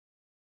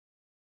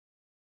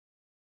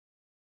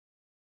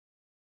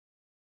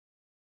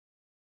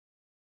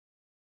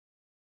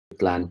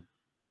plan,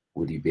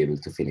 would you be able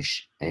to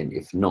finish? And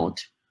if not,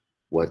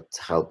 what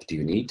help do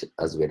you need,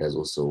 as well as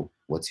also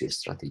what's your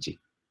strategy?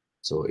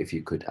 So if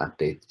you could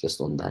update just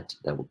on that,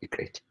 that would be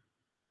great.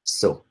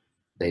 So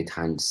right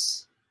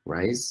hands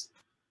rise.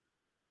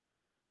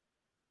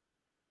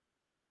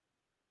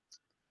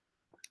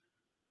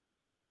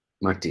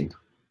 Martin.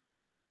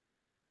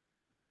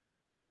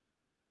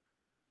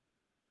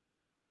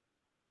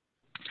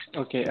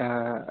 Okay,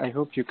 I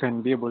hope you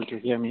can be able to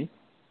hear me.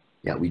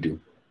 Yeah, we do.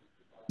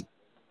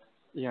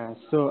 Yeah,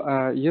 so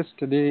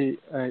yesterday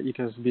it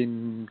has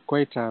been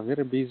quite a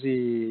very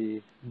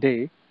busy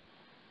day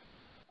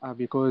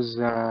because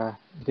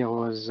there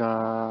was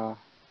a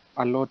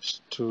lot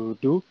to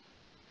do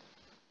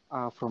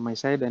from my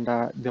side, and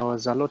there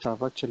was a lot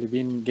I've actually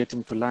been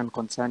getting to learn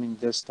concerning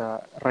just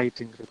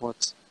writing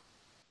reports.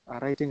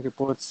 Writing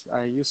reports,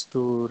 I used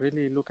to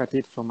really look at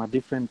it from a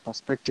different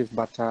perspective,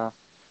 but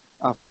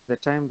the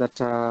time that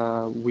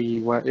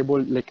we were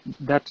able, like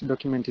that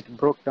document, it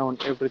broke down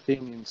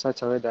everything in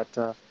such a way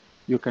that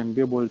you can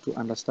be able to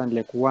understand,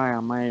 like, why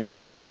am I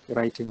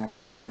writing it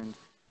and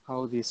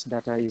how this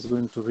data is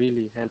going to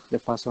really help the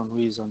person who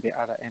is on the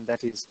other end,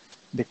 that is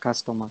the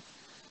customer.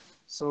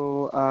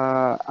 So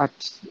at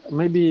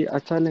maybe a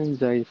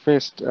challenge I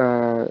faced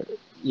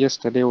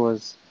yesterday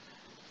was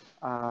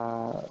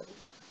uh,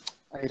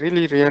 I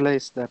really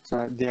realized that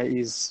there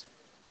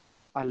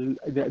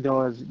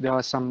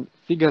was some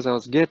figures I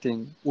was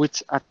getting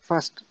which at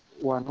first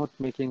were not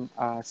making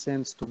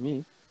sense to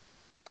me,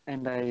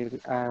 and I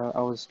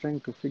was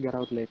trying to figure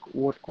out like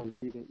what could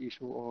be the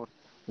issue, or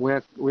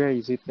where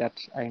is it that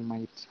I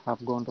might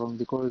have gone wrong,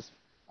 because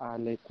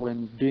like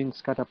when doing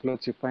scatter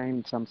plots, you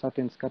find some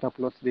certain scatter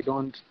plots, they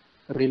don't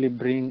really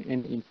bring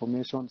any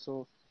information.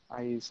 So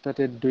I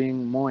started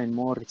doing more and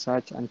more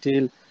research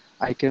until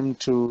I came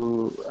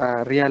to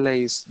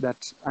realize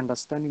that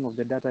understanding of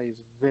the data is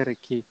very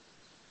key,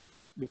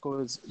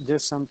 because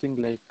just something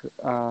like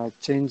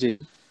changing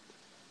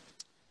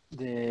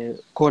the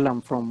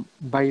column from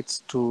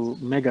bytes to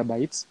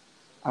megabytes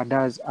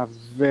has a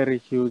very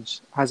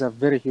huge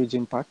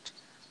impact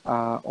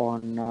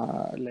on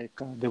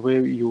the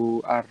way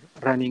you are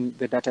running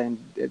the data and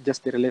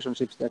just the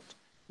relationships that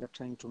you're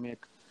trying to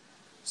make.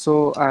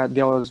 So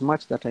there was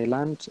much that I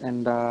learned,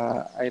 and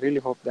I really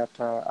hope that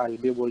I'll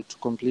be able to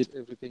complete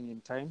everything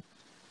in time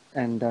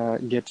and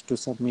get to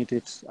submit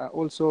it.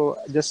 Also,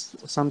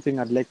 just something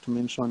I'd like to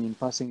mention in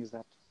passing is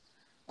that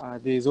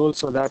there is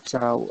also that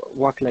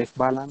work-life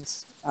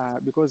balance,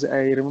 because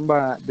I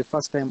remember the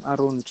first time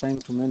Aaron trying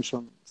to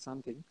mention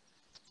something,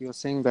 he was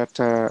saying that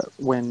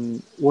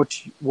when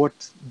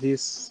what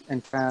this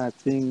entire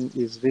thing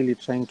is really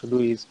trying to do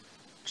is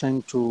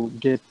trying to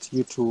get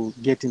you to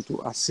get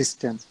into a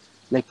system,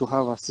 like to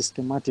have a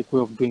systematic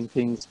way of doing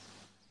things.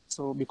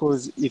 So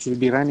because it will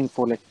be running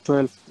for like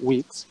 12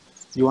 weeks,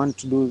 you want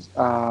to do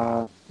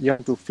you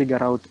have to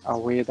figure out a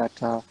way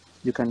that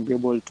you can be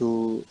able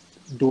to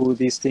do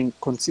this thing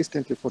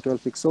consistently for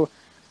 12 weeks. So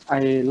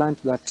I learned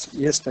that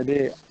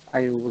yesterday.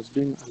 I was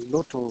doing a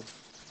lot of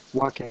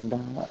work, and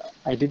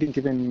I didn't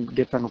even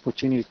get an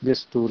opportunity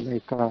just to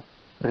like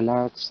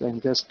relax and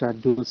just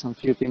do some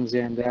few things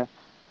here and there.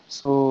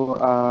 So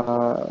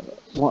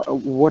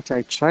what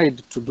I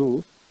tried to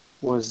do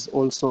was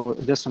also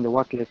just on the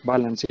work-life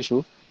balance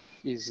issue,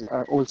 is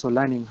also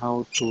learning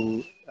how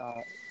to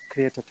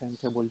create a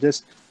timetable.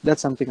 Just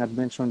that's something I'd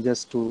mentioned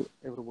just to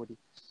everybody.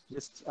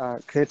 Just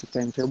create a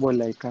timetable,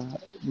 like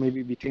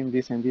maybe between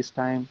this and this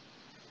time,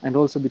 and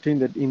also between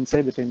the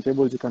inside the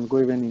timetables, you can go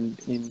even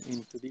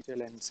into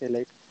detail and say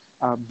like,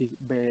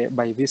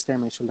 by this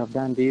time I should have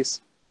done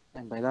this,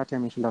 and by that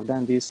time I should have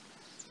done this.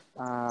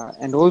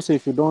 And also,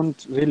 if you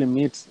don't really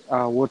meet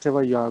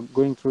whatever you are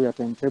going through your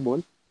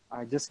timetable,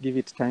 just give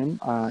it time.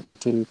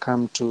 It will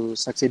come to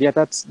succeed. Yeah,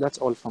 that's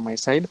all from my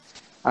side.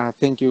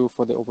 Thank you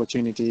for the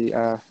opportunity.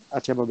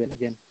 Achababel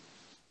again.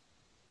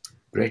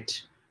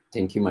 Great.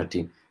 Thank you,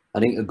 Martin. I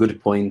think a good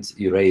point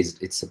you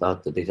raised, it's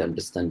about the data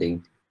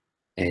understanding,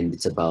 and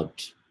it's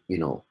about, you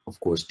know, of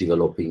course,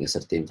 developing a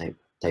certain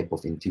type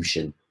of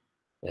intuition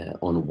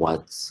on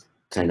what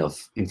kind of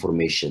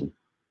information,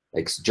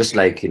 like just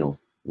like, you know,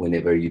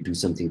 whenever you do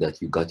something that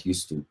you got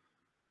used to,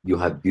 you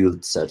have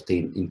built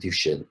certain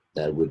intuition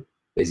that would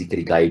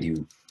basically guide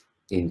you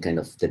in kind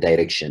of the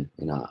direction,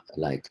 you know,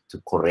 like to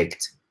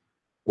correct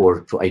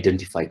or to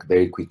identify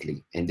very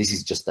quickly. And this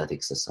is just that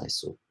exercise,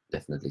 so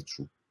definitely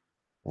true.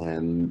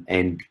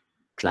 And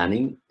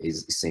planning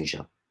is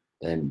essential.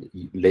 And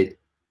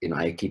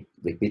I keep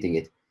repeating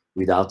it.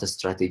 Without a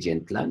strategy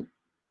and plan,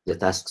 the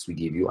tasks we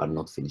give you are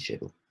not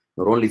finishable.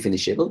 Not only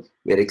finishable,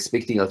 we are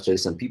expecting actually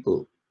some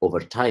people over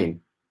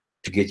time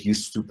to get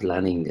used to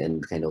planning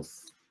and kind of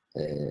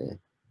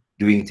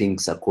doing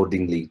things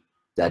accordingly,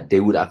 that they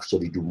would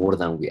actually do more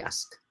than we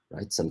ask,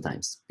 right?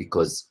 Sometimes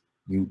because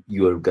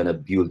you are gonna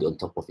build on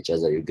top of each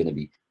other. You're gonna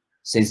be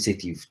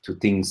sensitive to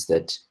things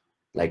that,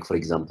 like for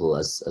example,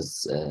 as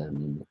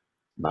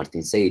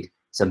Martin said,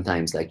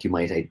 sometimes like you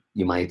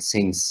might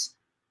sense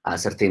a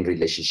certain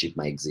relationship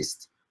might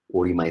exist,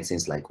 or you might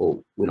sense like,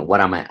 oh,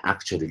 what am I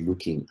actually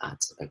looking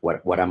at? Like,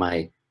 what am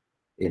I,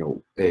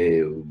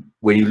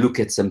 when you look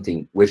at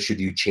something, where should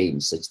you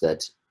change such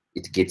that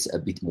it gets a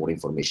bit more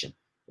information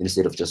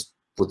instead of just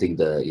putting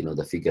the,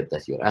 the figure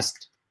that you're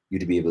asked.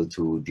 You'd be able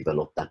to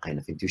develop that kind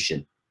of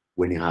intuition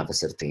when you have a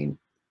certain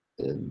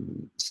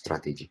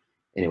strategy.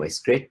 Anyways,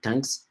 great,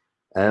 thanks.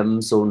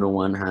 So no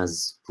one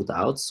has put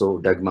out. So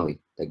Dagmar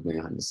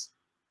Johannes.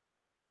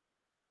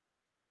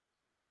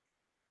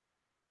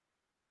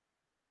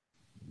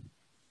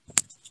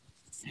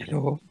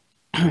 Hello.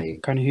 Hi.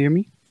 Can you hear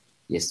me?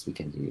 Yes, we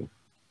can hear you.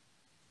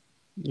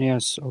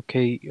 Yes,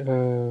 okay.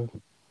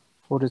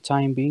 For the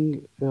time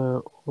being,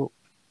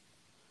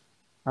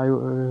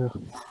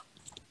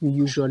 we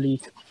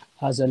usually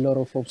has a lot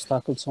of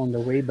obstacles on the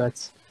way,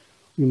 but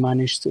I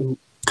managed to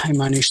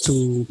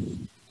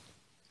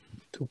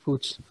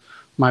put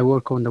my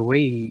work on the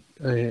way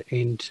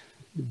and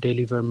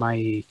deliver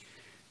my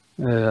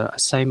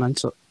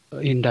assignments.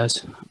 And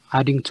as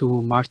adding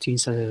to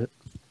Martin's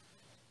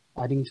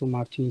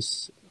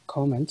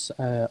comments,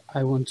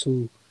 I want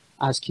to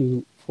ask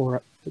you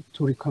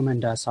to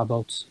recommend us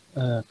about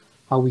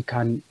how we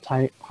can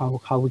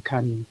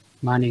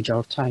manage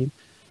our time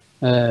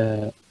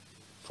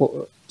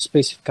for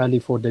specifically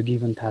for the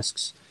given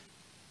tasks.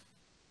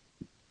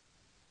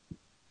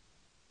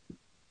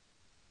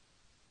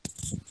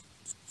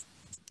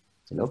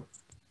 Hello.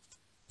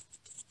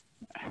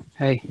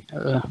 Hey.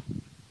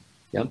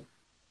 Yeah.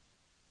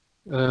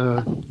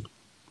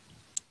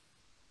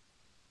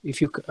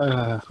 If you,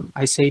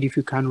 I said if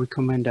you can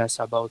recommend us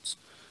about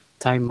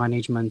time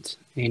management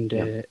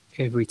and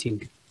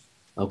everything.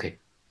 Okay.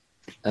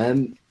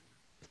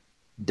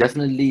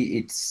 Definitely,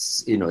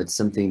 it's it's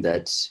something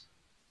that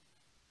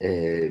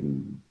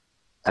I'm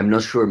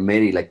not sure.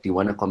 Mary, like, do you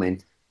want to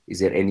comment? Is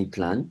there any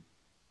plan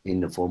in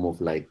the form of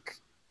like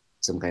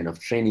some kind of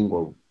training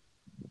or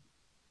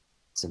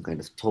some kind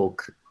of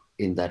talk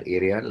in that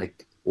area,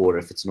 like, or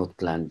if it's not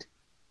planned,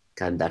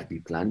 can that be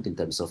planned in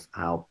terms of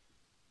how,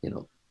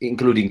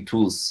 including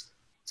tools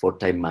for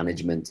time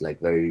management, like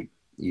very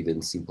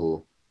even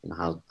simple,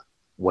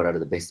 what are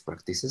the best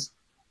practices?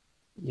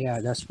 Yeah,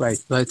 that's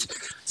right. But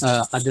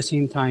at the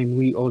same time,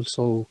 we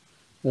also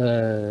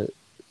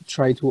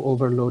try to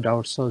overload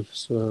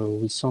ourselves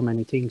with so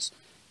many things,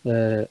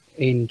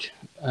 and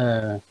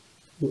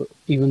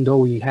even though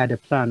we had a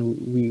plan,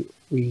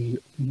 we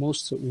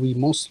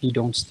mostly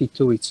don't stick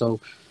to it. So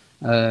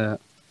I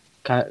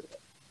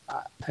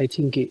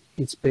think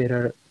it's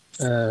better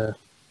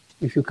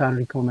if you can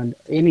recommend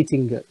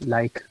anything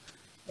like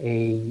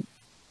a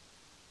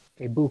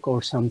book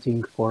or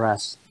something for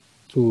us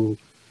to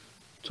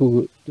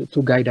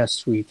guide us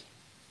through it.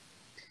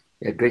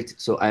 Yeah, great.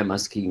 So I'm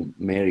asking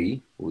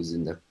Mary, who's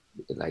in the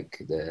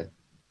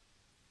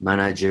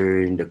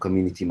manager and the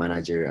community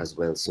manager as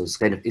well. So it's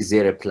kind of, is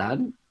there a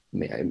plan?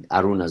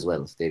 Arun as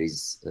well, if there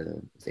is,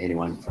 if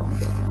anyone from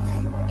the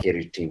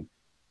career team.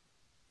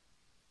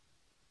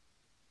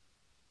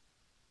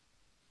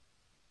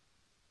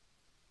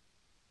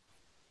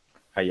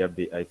 Hi,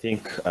 Yabi. I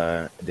think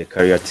the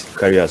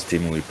careers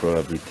team will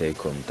probably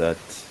take on that.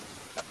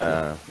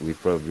 We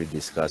probably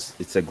discuss.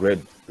 It's a great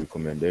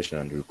recommendation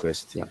and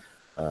request. Yeah.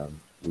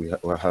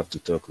 We'll have to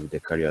talk with the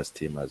careers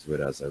team as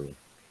well as Arun.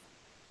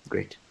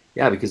 Great.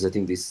 Yeah, because I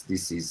think this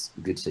is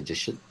a good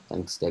suggestion.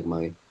 Thanks,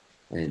 Dagmar.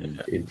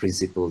 And in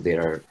principle, there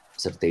are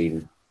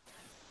certain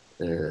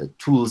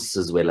tools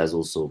as well as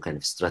also kind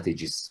of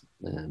strategies,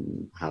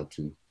 how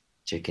to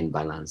check and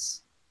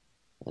balance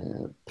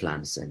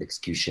plans and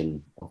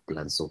execution of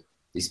plans. So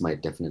this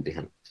might definitely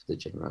help the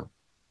general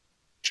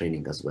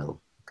training as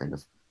well. Kind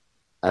of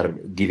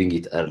giving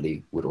it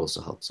early would also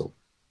help. So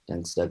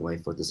thanks, Dagmar,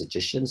 for the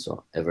suggestion.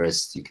 So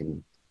Everest, you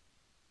can,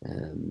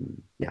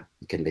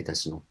 you can let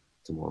us know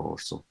tomorrow or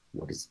so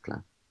what is the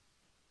plan.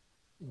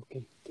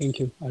 Okay, thank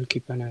you. I'll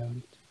keep an eye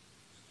on it.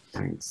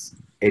 Thanks.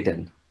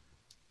 Aidan.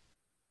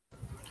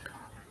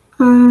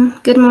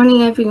 Good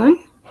morning,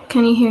 everyone.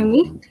 Can you hear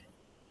me?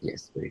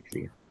 Yes, very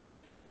clear.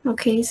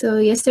 Okay, so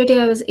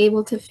yesterday I was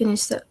able to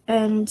finish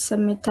and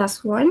submit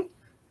task 1.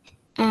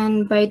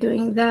 And by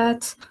doing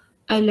that,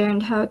 I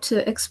learned how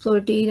to explore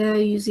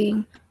data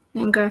using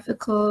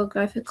graphical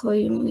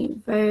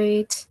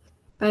univariate,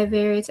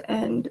 bivariate,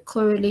 and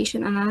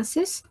correlation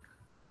analysis.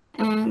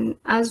 And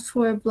as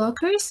for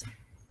blockers,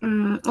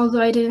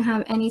 although I didn't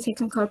have any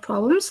technical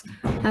problems,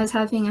 I was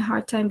having a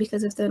hard time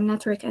because of the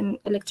network and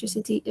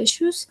electricity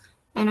issues.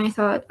 And I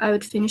thought I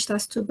would finish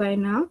task 2 by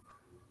now,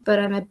 but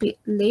I'm a bit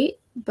late,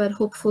 but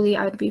hopefully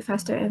I would be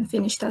faster and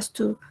finish task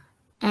 2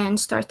 and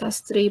start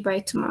task 3 by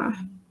tomorrow.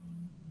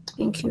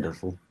 Thank you.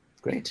 Wonderful.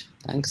 Great.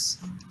 Thanks.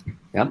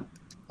 Yeah.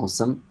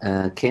 Awesome.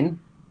 Ken?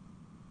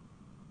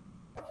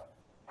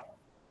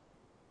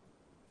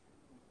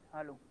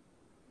 Hello.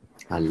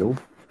 Hello.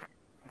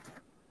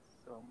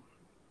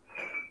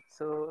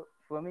 So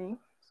for me,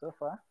 so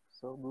far,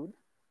 so good.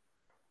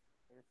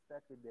 Let's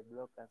start with the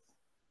blockers.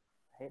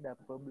 I had a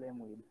problem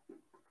with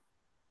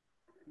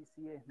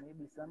PCA.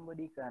 Maybe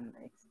somebody can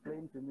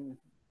explain to me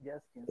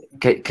just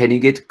in Can you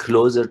get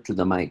closer to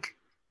the mic?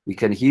 We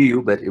can hear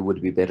you, but it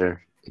would be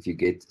better if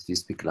you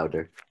speak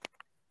louder.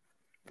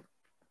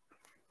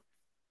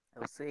 I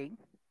was saying,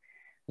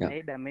 Yeah. I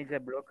had a major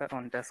blocker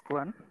on task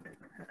 1.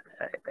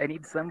 I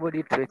need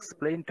somebody to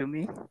explain to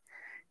me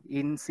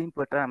in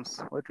simple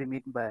terms what we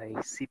mean by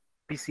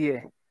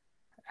PCA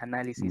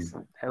analysis.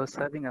 I was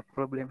having a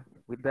problem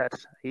with that.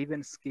 I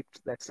even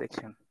skipped that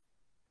section.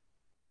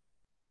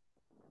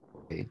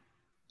 Okay,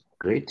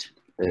 great.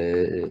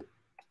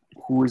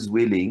 Who is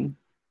willing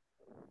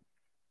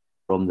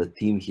from the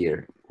team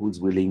here? Who's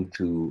willing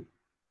to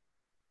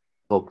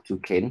talk to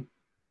Ken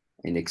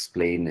and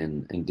explain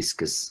and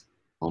discuss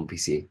on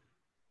PCA?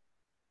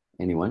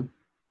 Anyone?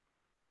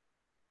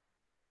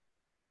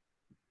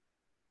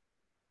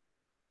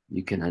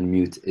 You can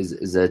unmute.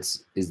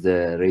 Is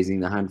the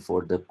raising the hand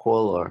for the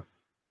call, or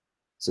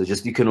so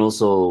just you can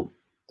also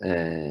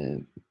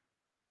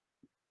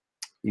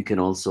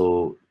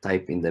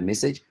type in the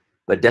message,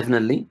 but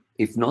definitely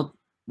if not,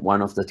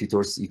 one of the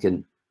tutors, you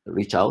can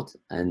reach out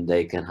and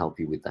they can help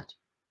you with that.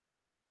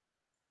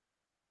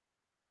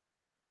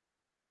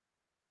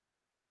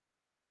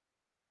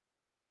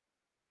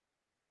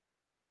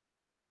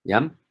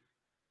 Yam,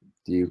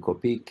 do you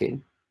copy,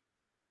 Ken?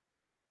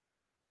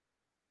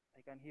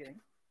 I can hear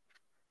him.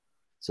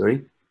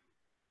 Sorry?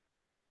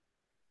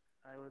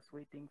 I was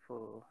waiting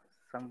for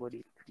somebody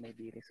to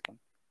maybe respond.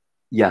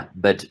 Yeah,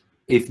 but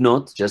if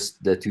not,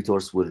 just the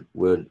tutors would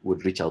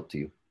reach out to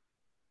you.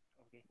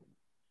 Okay.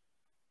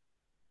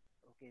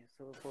 Okay.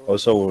 So for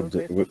also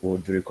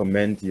would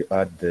recommend you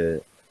add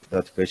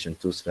that question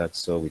to Slack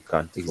so we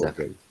can't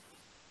Exactly. forget.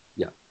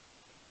 Yeah.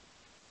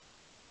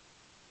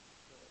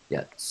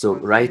 Yeah. So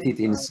write it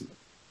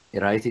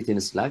in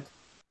Slack,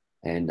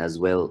 and as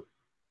well,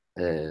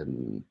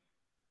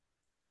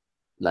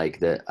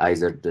 like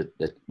either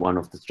the one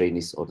of the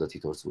trainees or the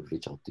tutors will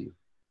reach out to you.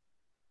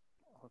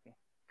 Okay.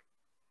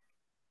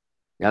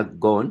 Yeah,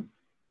 go on.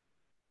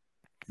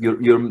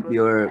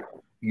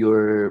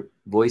 Your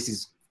voice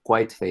is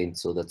quite faint,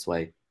 so that's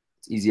why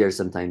it's easier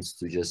sometimes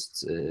to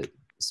just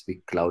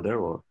speak louder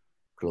or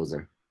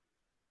closer.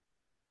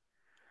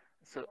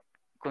 So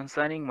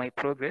concerning my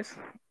progress,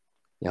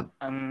 yeah,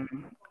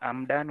 I'm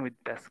done with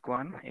task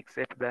 1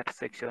 except that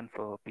section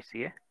for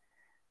PCA.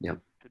 Yeah.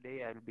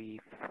 Today I'll be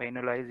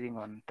finalizing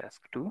on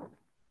task 2.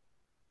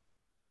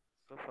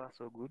 So far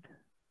so good.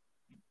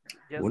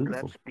 Just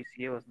Wonderful. that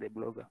PCA was the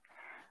blogger.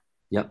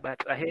 Yeah.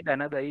 But I had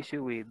another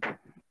issue with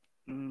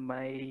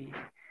my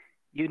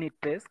unit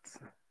tests.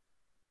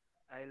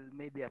 I'll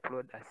maybe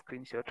upload a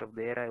screenshot of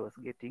the error I was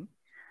getting.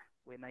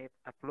 When I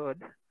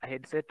upload, I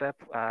had set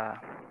up a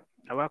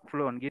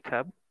workflow on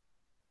GitHub.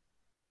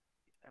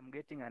 I'm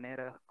getting an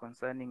error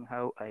concerning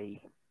how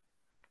I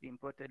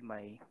imported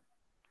my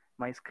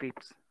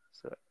scripts.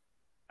 So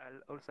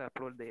I'll also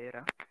upload the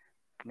error,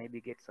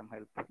 maybe get some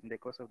help in the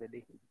course of the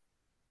day.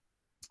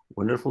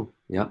 Wonderful.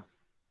 Yeah.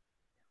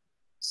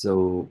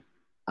 So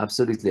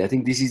absolutely. I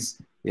think this is,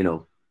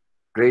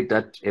 great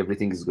that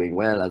everything is going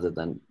well other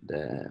than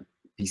the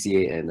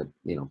PCA and,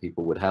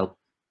 people would help.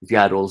 If you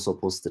had also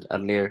posted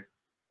earlier,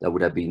 that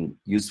would have been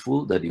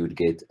useful, that you would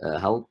get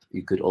help.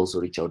 You could also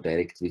reach out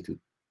directly to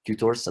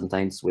tutors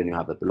sometimes when you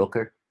have a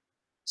blocker.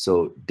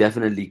 So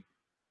definitely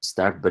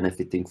start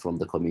benefiting from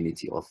the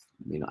community of,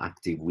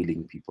 active,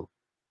 willing people.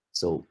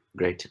 So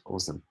great.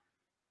 Awesome.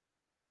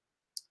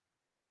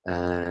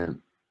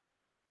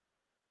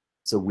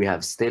 So we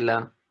have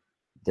Stella,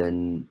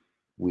 then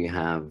we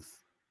have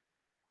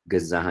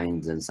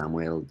Gezaheim, then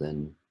Samuel,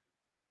 then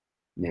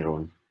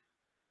Meron.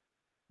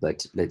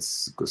 But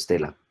let's go,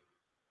 Stella.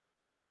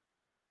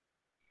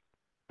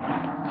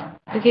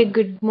 Okay,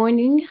 good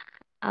morning.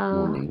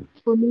 Morning.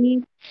 For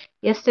me,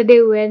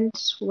 yesterday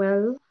went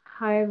well.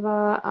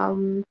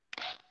 However,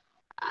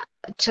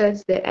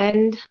 towards the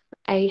end,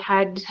 I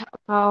had a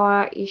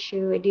power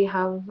issue.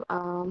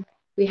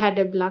 We had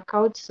a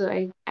blackout,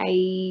 so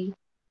I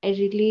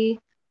really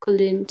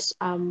couldn't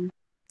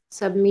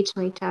submit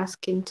my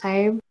task in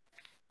time.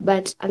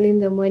 But early in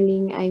the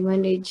morning, I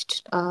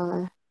managed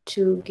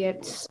to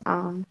get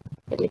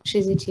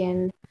electricity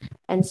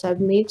and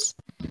submit.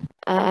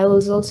 I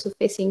was also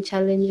facing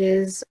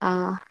challenges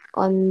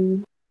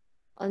on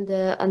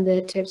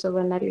the types of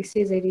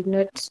analysis. I did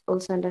not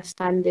also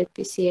understand the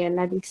PCA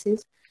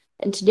analysis.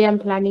 And today I'm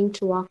planning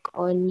to work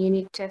on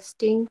unit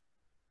testing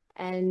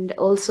and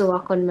also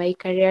work on my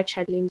career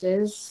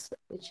challenges,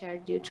 which are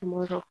due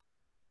tomorrow.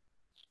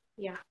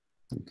 Yeah.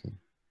 Okay.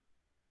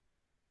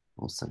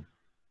 Awesome.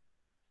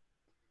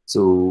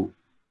 So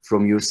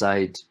from your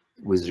side,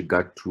 with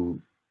regard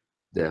to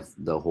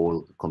the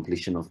whole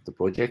completion of the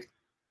project,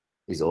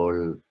 is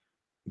all,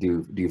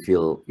 do you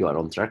feel you are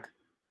on track?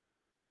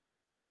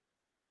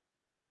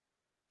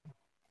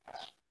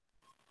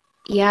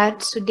 Yeah,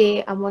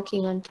 today I'm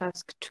working on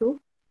task 2.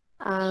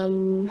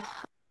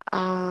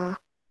 I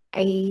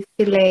feel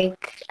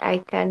like I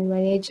can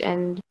manage,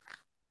 and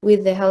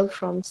with the help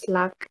from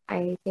Slack,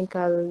 I think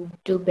I'll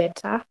do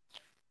better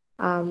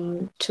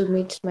to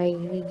meet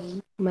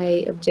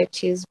my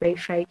objectives by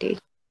Friday.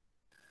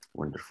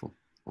 Wonderful.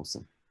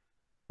 Awesome.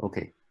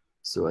 Okay.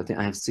 So I think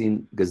I have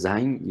seen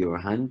Gazain, your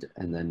hand,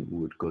 and then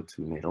we would go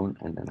to Meron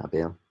and then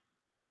Abel.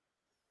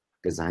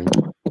 Gazain.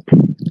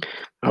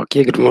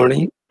 Okay, good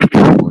morning.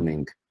 Good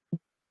morning.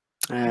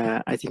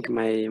 I think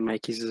my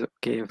mic is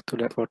okay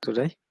for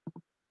today.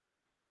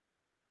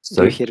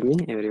 Sorry? Do you hear me,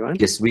 everyone?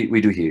 Yes, we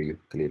do hear you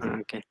clearly.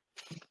 Okay.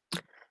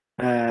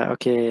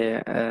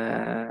 Okay.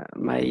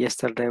 My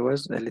yesterday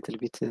was a little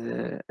bit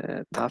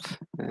tough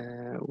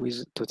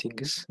with two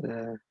things.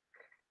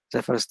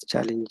 The first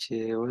challenge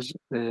was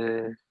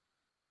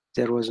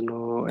there was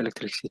no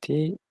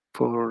electricity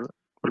for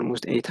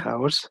almost 8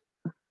 hours.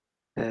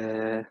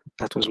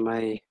 That was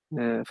my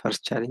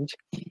first challenge.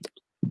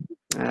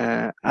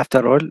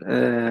 After all,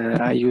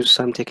 I use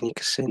some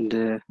techniques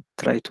and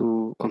try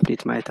to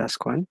complete my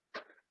task one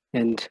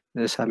and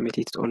submit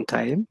it on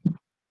time.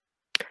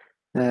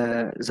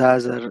 The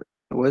other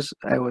was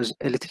I was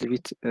a little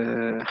bit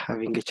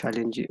having a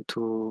challenge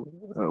to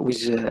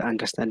with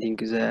understanding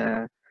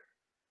the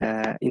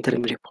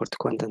interim report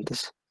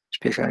contents,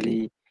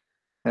 especially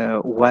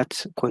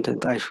what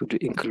content I should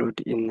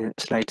include in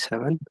slide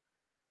 7.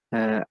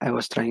 I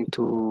was trying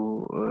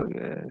to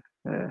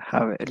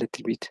have a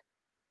little bit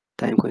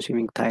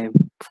time-consuming time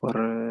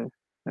for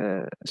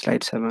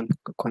slide 7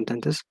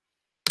 contents.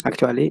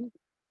 Actually,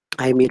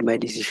 I made my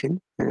decision.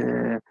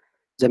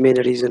 The main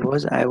reason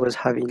was I was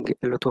having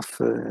a lot of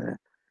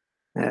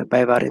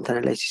bivariant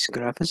analysis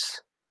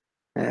graphs,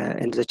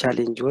 and the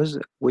challenge was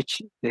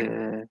which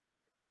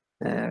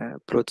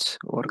plots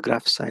or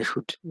graphs I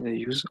should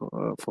use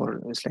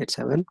for slide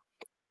 7.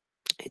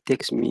 It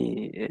takes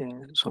me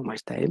so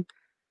much time.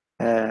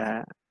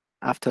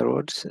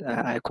 Afterwards,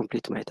 I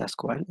complete my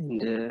task 1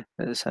 and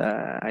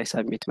I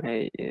submit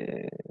my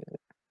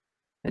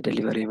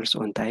deliverables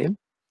on time.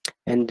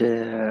 And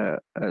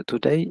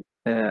today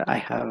I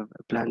have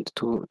planned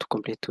to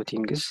complete two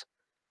things.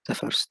 The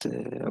first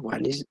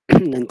one is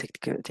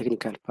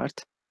non-technical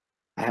part.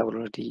 I have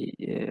already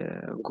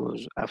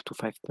goes up to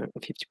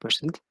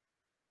 50%.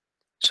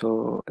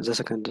 So the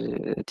second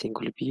thing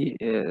will be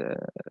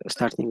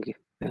starting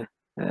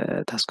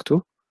task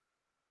 2.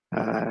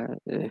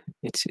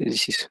 This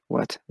is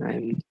what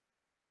I'm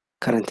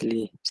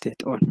currently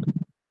state on.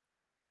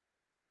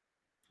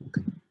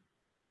 Okay.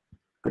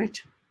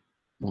 Great.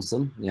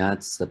 Awesome. Yeah,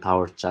 it's the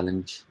power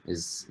challenge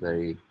is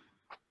very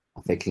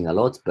affecting a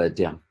lot, but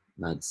yeah,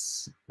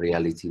 that's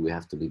reality we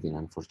have to live in,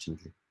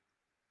 unfortunately.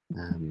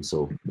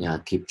 So yeah,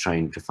 keep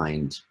trying to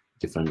find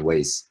different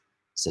ways,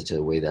 such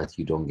a way that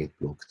you don't get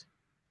blocked.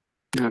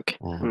 Okay.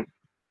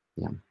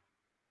 Yeah.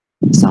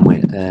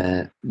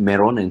 Samuel,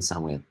 Meron and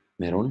Samuel.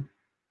 Meron.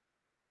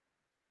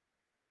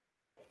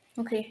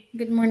 Okay,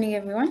 good morning,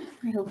 everyone.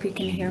 I hope you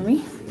can hear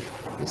me.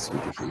 Yes, we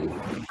do hear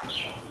you.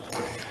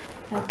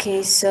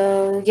 Okay,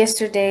 so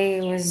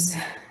yesterday was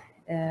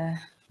a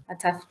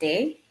tough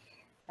day.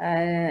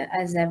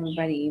 As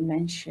everybody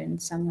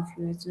mentioned, some of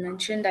you has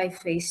mentioned, I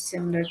faced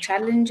similar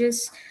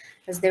challenges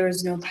as there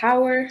was no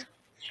power.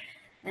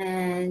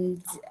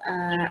 And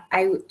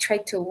I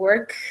tried to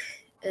work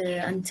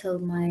until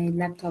my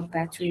laptop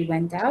battery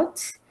went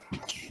out.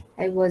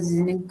 I was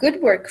in a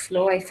good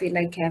workflow. I feel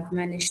like I've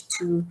managed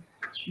to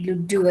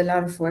do a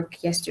lot of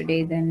work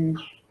yesterday than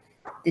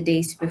the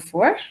days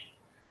before.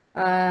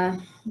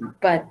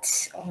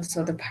 But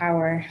also the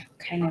power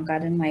kind of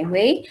got in my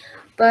way.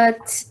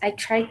 But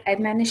I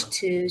managed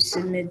to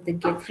submit the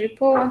Git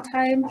repo on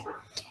time.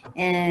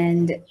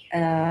 And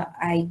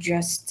I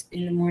just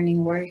in the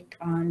morning worked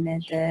on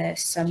the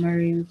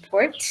summary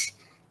report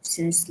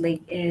since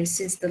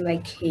the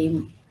light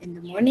came in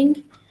the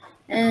morning.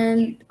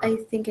 And I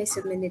think I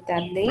submitted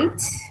that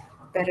late,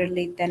 better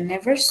late than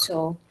never.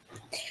 So,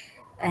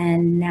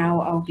 and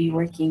now I'll be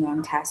working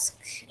on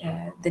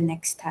the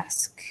next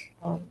task.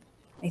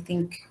 I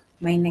think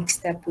my next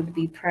step would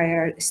be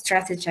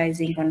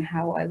strategizing on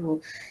how I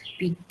will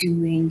be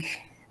doing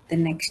the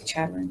next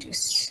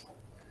challenges.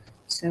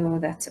 So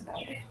that's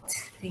about it.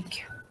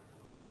 Thank you.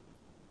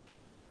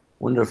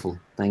 Wonderful.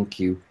 Thank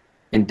you.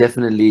 And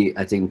definitely,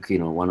 I think,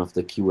 one of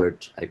the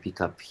keywords I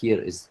pick up here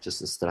is just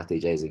the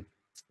strategizing.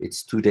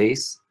 It's 2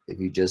 days. If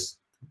you just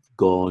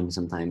go on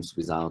sometimes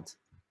without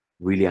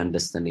really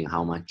understanding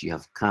how much you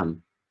have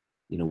come,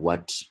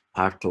 what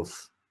part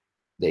of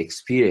the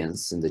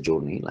experience in the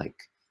journey, like,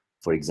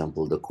 for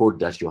example, the code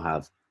that you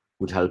have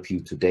would help you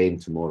today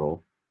and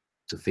tomorrow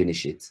to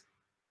finish it.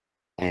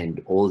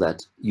 And all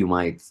that you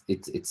might,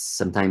 it's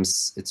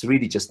sometimes, it's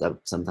really just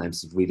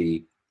sometimes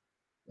really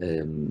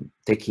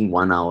taking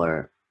 1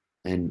 hour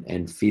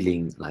and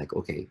feeling like,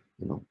 okay,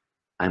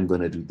 I'm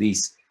going to do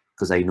this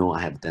because I know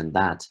I have done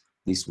that.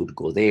 This would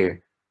go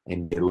there.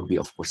 And there will be,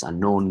 of course,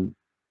 unknown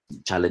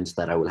challenge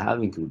that I will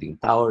have, including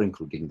power,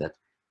 including that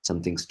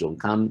some things don't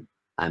come.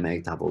 I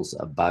might have also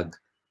a bug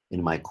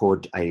in my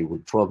code. I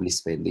would probably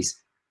spend this,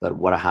 but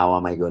how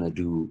am I going to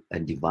do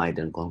and divide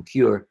and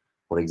conquer?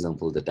 For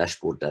example, the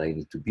dashboard that I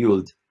need to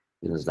build,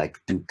 it's like,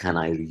 can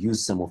I reuse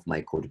some of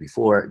my code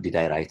before? Did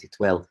I write it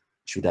well?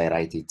 Should I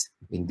write it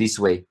in this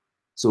way?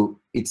 So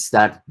it's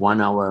that 1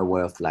 hour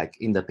way of like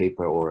in the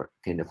paper or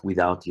kind of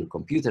without your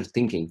computer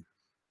thinking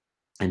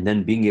and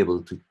then being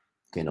able to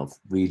kind of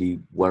really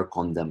work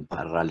on them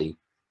parallelly.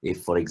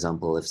 If, for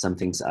example, if some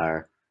things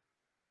are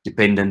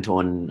dependent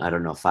on, I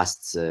don't know,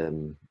 fast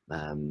kind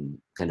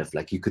of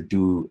like you could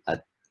do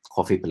at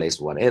coffee place,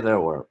 whatever,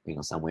 or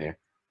somewhere,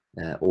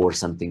 or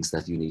some things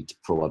that you need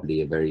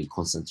probably a very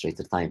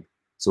concentrated time.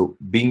 So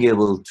being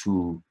able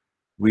to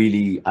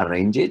really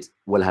arrange it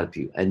will help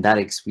you, and that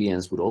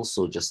experience would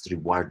also just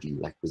reward you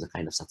like with a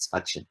kind of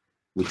satisfaction,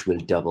 which will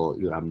double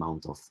your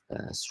amount of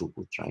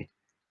throughput, right?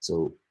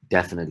 So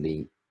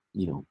definitely,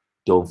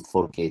 don't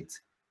forget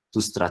to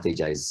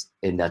strategize,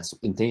 and that's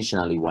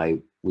intentionally why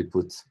we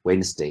put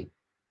Wednesday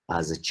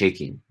as a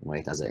check-in,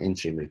 right, as an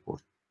interim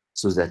report,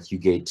 so that you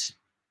get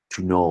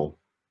to know,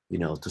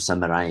 to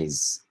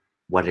summarize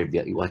what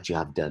you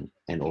have done,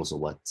 and also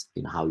what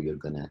how you're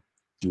gonna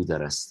do the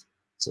rest.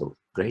 So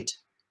great.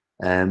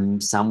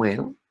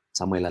 Samuel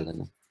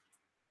Alana.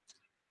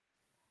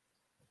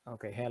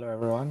 Okay, hello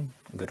everyone.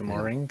 Good Hello.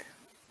 morning.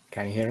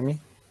 Can you hear me?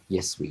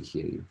 Yes, we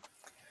hear you.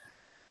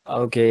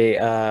 Okay,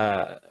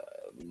 it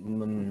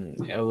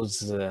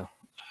was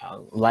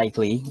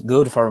likely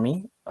good for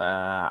me.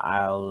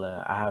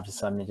 I have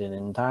submitted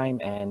in time,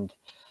 and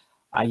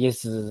I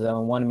guess the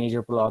one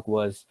major block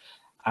was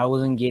I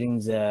wasn't getting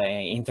the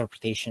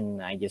interpretation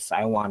I guess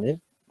I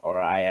wanted,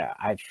 or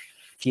I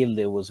feel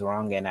it was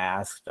wrong, and I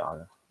asked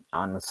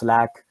on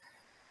Slack,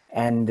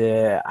 and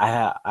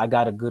I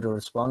got a good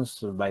response.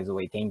 By the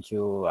way, thank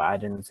you. I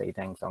didn't say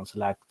thanks on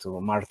Slack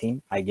to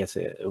Martin. I guess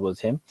it was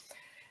him.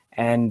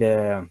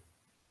 And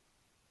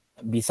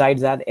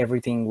besides that,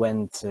 everything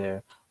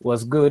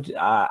was good.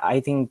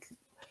 I think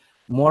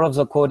more of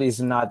the code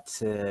is not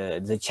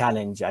the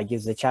challenge. I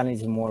guess the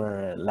challenge is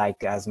more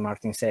like, as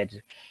Martin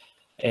said,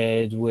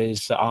 it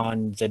was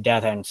on the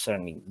data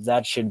understanding.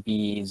 That should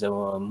be the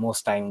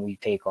most time we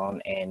take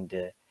on,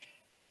 and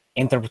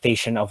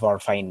interpretation of our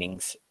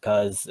findings,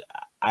 because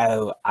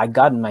I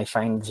got my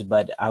findings,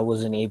 but I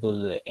wasn't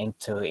able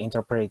to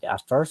interpret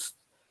at first.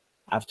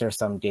 After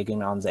some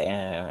digging on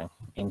the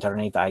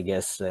internet, I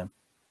guess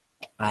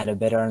I had a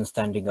better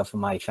understanding of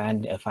my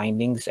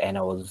findings, and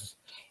I was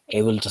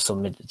able to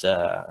submit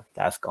the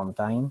task on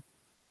time.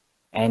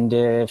 And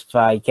if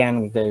I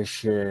can,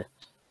 to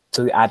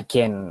add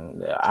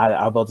Ken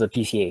about the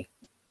PCA.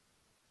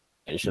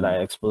 Should I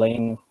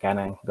explain? Can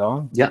I go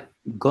on? Yeah,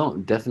 go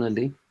on,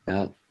 definitely.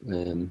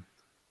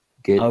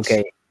 Get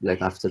okay.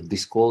 Like after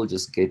this call,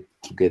 just get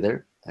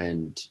together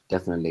and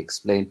definitely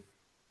explain.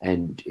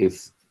 And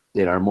if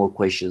there are more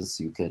questions,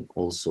 you can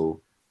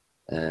also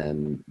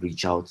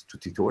reach out to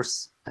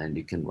tutors and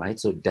you can write.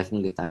 So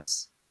definitely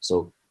thanks.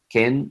 So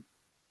Ken,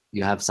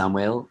 you have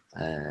Samuel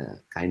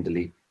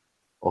kindly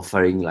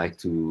offering like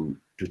to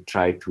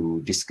try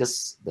to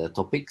discuss the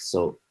topic.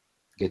 So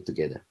get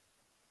together.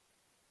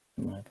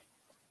 Okay.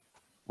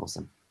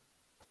 Awesome.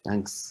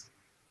 Thanks.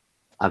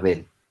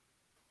 Abel.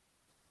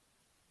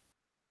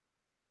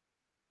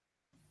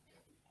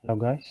 Hello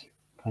guys,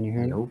 can you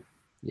hear me? Hello.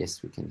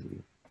 Yes, we can hear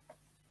you.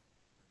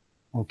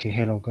 Okay,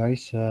 hello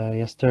guys.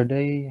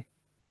 Yesterday,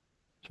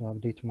 to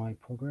update my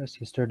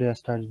progress, yesterday I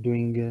started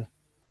doing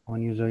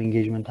on user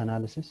engagement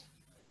analysis,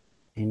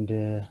 and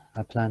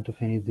I plan to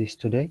finish this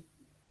today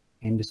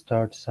and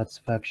start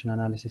satisfaction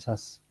analysis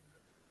as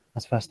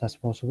fast as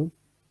possible.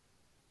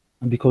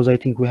 And because I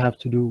think we have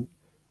to do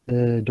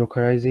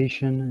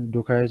Dockerization,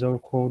 Dockerize our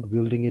code,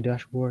 building a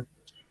dashboard,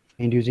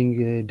 and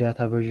using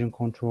data version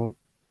control,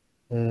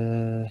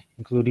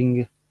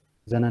 including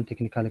the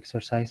non-technical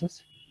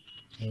exercises.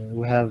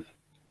 We have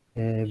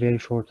a very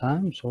short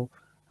time, so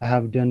I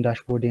have done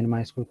dashboard in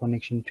MySQL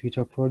Connection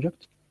Twitter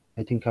project.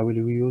 I think I will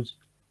reuse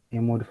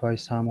and modify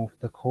some of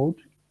the code,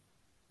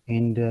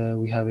 and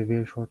we have a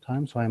very short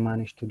time, so I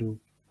managed to do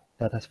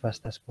that as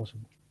fast as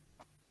possible.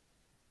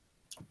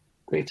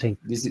 Great.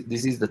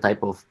 This is the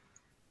type of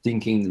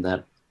thinking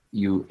that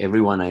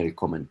everyone I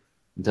recommend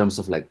in terms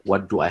of like,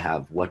 what do I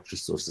have? What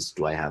resources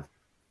do I have?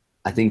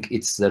 I think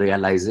it's the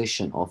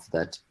realization of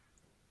that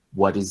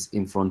what is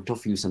in front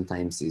of you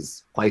sometimes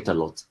is quite a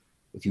lot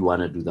if you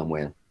want to do them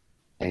well.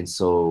 And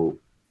so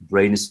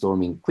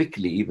brainstorming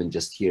quickly, even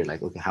just here,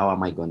 like, okay, how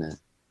am I going to,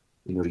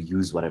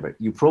 reuse whatever?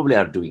 You probably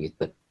are doing it,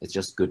 but it's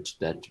just good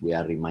that we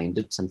are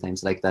reminded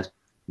sometimes like that.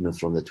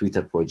 From the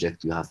Twitter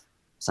project,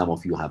 some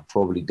of you have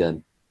probably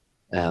done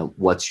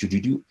what should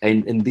you do.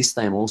 And this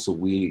time also,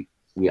 we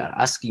are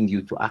asking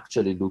you to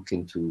actually look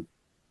into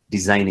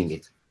designing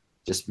it.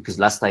 Just because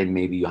last time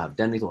maybe you have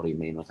done it or you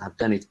may not have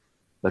done it,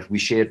 but we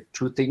shared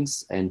 2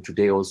 things, and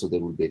today also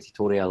there will be a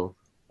tutorial,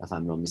 if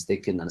I'm not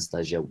mistaken.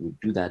 Anastasia will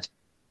do that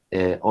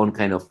on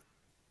kind of,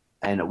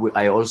 and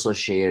I also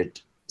shared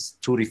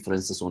 2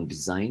 references on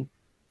design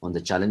on the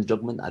challenge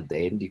document at the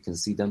end. You can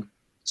see them.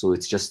 So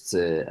it's just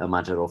a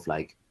matter of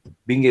like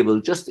being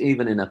able, just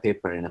even in a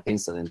paper, in a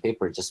pencil and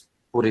paper, just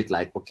put it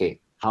like,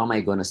 okay, how am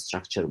I going to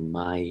structure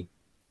my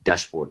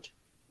dashboard?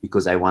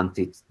 Because I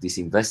wanted this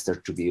investor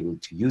to be able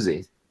to use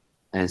it,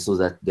 and so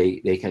that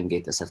they can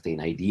get a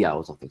certain idea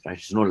out of it, right?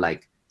 It's not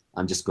like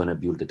I'm just going to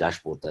build a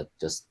dashboard that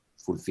just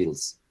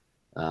fulfills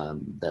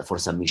for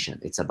submission.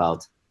 It's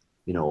about,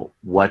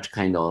 what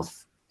kind of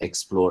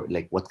explore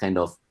like what kind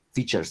of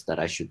features that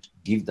I should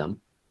give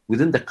them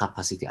within the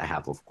capacity I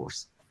have, of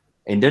course.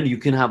 And then you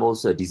can have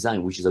also a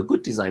design, which is a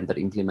good design that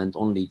implement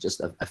only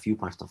just a few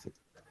parts of it.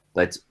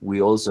 But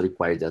we also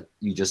require that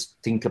you just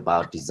think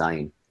about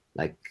design,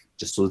 like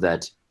just so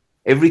that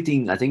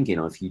everything, I think,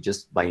 if you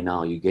just by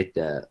now you get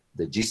the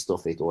gist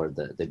of it or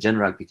the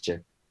general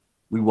picture,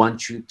 we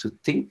want you to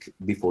think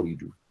before you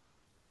do.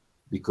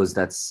 Because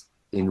that's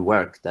in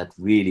work, that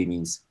really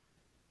means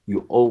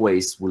you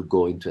always will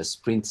go into a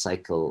sprint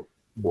cycle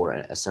or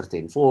a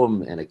certain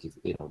form. And like,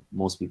 if,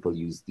 most people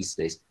use these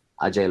days,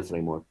 agile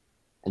framework.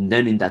 And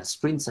then in that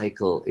sprint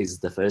cycle is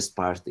the first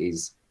part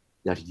is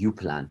that you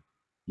plan,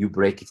 you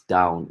break it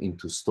down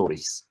into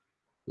stories,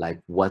 like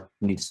what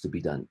needs to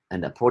be done.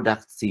 And a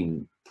product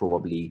team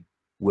probably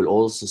will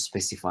also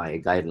specify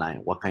a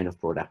guideline, what kind of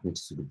product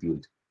needs to be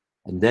built.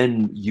 And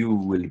then you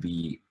will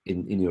be,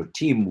 in your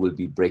team will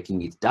be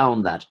breaking it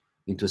down that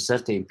into a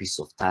certain piece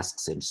of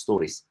tasks and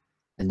stories.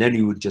 And then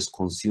you would just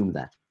consume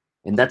that.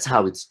 And that's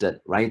how it's done.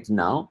 Right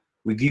now,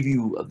 we give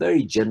you a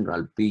very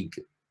general, big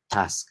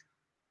task.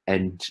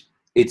 And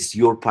it's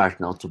your part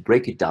now to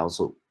break it down.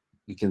 So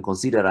you can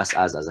consider us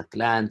as a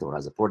client or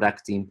as a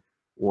product team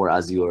or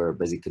as your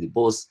basically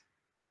boss,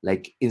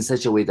 like in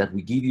such a way that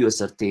we give you a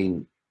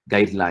certain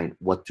guideline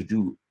what to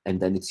do. And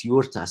then it's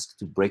your task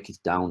to break it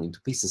down into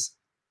pieces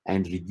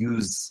and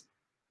reduce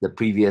the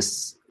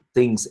previous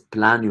things,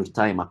 plan your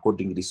time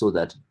accordingly so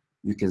that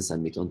you can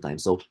submit on time.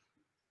 So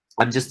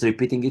I'm just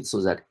repeating it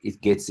so that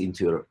it gets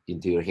into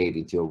your head,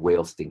 into your way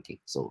of thinking.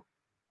 So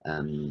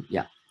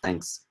yeah,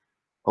 thanks.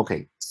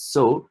 Okay,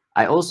 so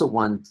I also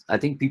want, I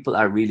think people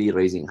are really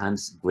raising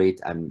hands.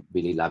 Great, I'm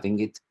really loving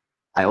it.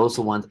 I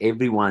also want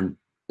everyone,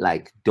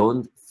 like,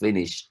 don't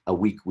finish a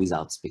week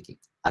without speaking.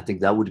 I think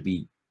that would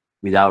be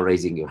without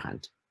raising your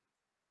hand.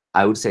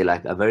 I would say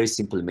like a very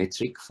simple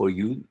metric for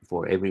you,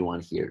 for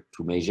everyone here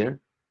to measure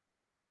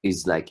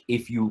is like,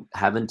 if you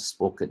haven't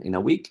spoken in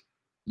a week,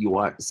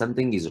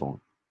 something is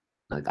wrong.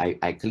 Like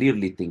I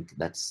clearly think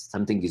that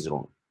something is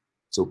wrong.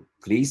 So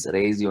please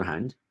raise your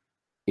hand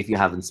if you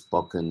haven't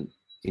spoken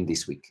in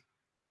this week.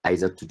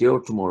 Either today or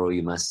tomorrow,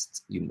 you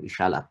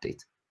shall update,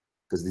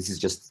 because this is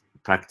just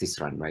practice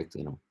run, right?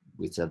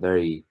 It's a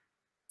very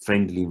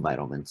friendly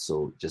environment,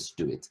 so just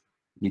do it.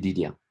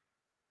 Yedidia.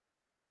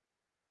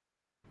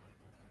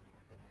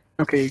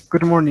 Okay,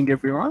 good morning,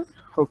 everyone.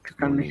 Hope you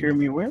can hear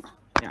me well.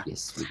 Yeah.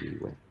 Yes, we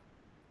do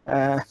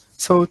well.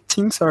 So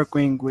things are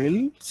going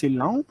well till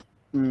now.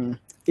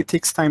 It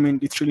takes time,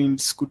 and it really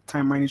needs good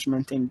time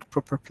management and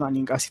proper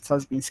planning, as it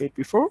has been said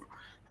before,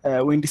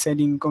 when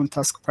deciding on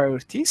task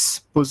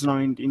priorities, both now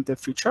and in the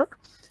future.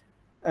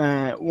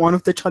 One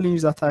of the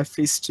challenges that I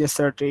faced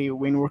yesterday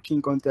when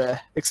working on the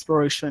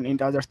exploration and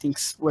other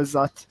things was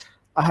that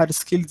I had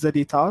scaled the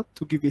data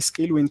to give a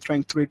scale when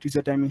trying to reduce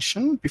the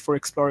dimension before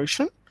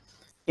exploration.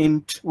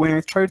 And when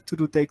I tried to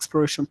do the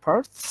exploration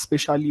part,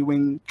 especially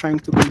when trying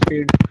to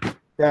compare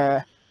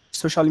the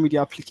social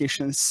media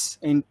applications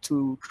and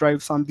to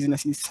drive some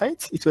business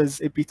insights, it was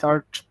a bit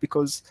hard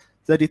because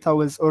the data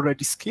was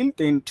already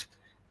scaled and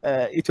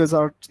it was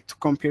hard to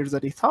compare the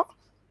data.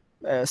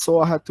 So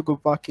I had to go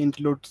back and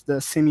load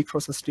the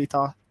semi-processed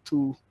data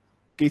to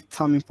get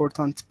some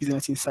important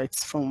business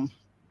insights from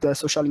the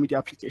social media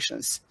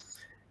applications.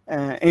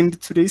 And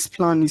today's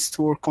plan is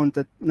to work on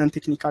the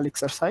non-technical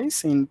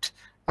exercise, and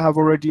I have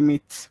already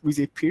met with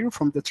a peer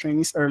from the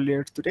trainees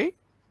earlier today,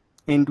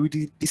 and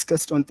we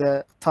discussed on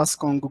the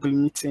task on Google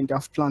Meet, and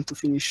I've planned to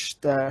finish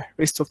the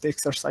rest of the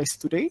exercise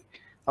today,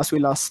 as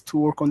well as to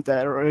work on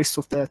the rest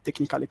of the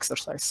technical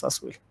exercise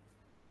as well.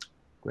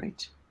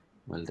 Great,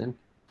 well done,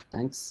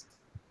 thanks.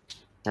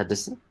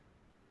 Tadesse?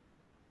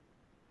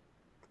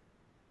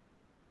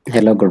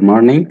 Hello, good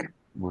morning.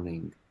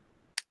 Morning.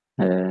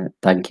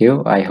 Thank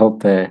you. I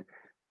hope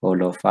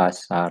all of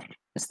us are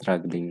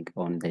struggling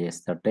on the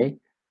yesterday.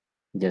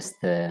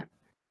 Just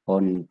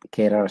on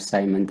career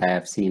assignment, I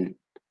have seen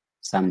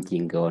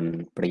something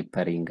on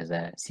preparing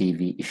the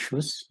CV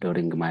issues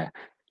during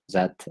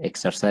that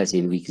exercise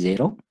in week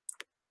 0.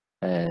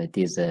 It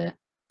is,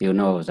 you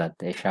know, that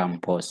the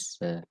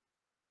shampoos,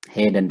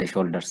 Head and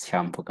Shoulders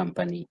shampoo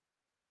company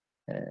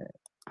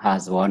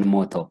has one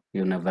motto: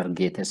 you never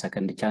get a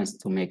second chance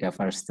to make a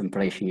first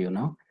impression, you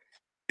know.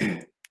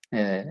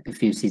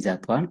 If you see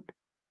that one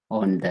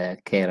on the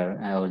career,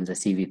 on the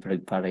CV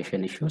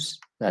preparation issues,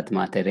 that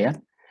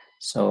material.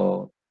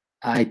 So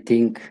I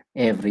think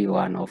every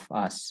one of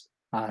us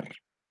are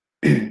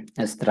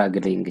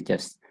struggling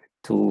just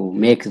to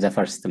make the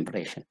first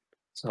impression.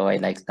 So I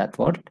like that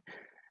word.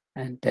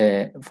 And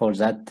for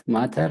that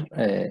matter,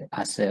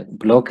 as a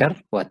blocker,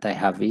 what I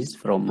have is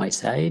from my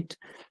side,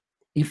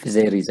 if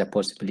there is a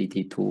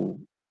possibility to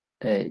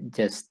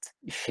just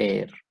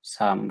share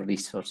some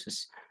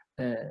resources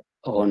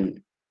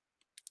on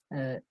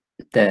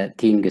the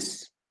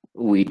things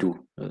we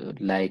do,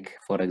 like,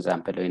 for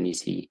example, when you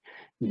see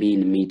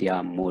mean,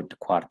 medium, mode,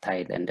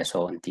 quartile, and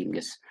so on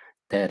things,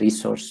 the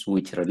resource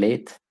which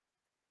relate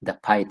the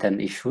Python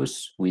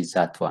issues with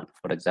that one.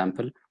 For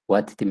example,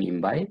 what it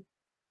mean by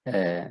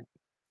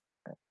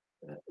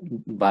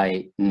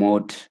by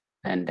mode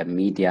and the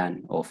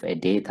median of a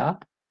data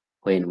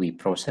when we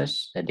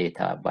process the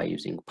data by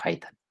using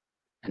Python,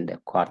 and the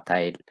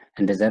quartile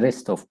and the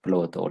rest of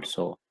plot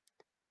also.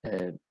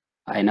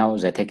 I know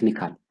the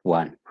technical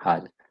one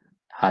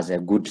has a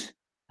good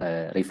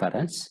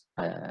reference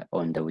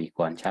on the week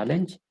 1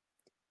 challenge,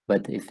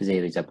 but if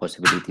there is a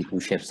possibility to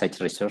share such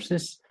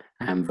resources,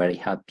 I'm very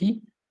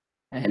happy.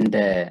 And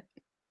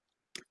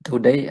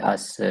today,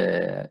 as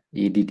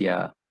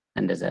Yedidia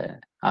and as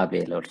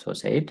Abel also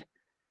said,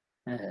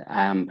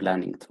 I am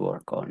planning to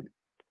work on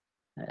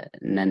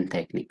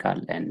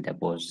non-technical and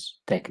both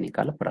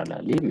technical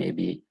parallelly.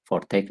 Maybe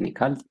for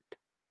technical,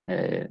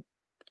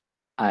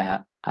 I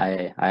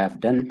have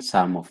done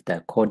some of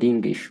the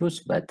coding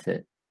issues, but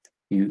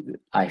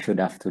I should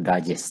have to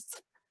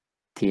digest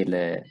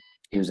till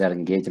user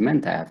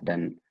engagement. I have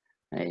done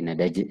in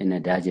a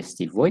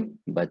digestive way,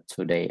 but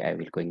today I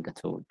will going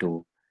to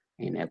do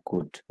in a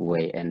good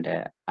way, and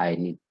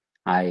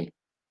I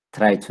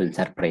try to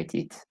interpret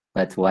it.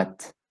 But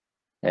what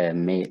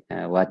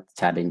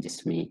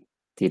challenges me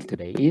till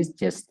today is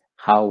just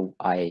how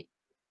I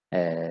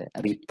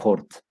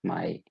report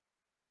my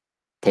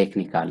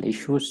technical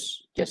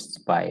issues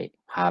just by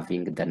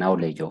having the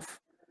knowledge of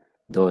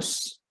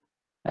those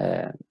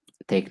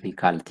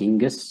technical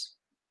things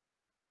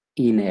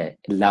in a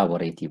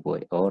elaborative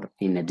way or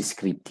in a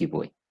descriptive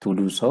way. To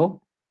do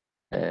so,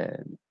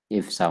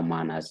 if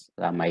someone has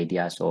some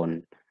ideas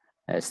on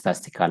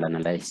statistical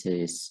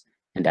analysis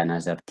and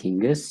another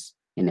things,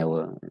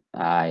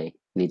 I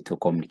need to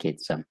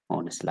communicate them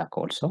on Slack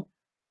also,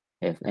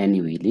 if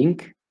any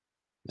link.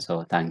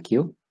 So thank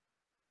you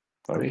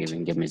for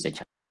giving me the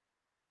chance.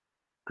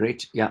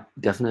 Great. Yeah,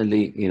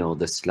 definitely,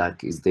 the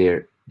Slack is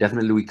there.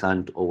 Definitely, we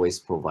can't always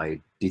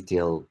provide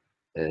detailed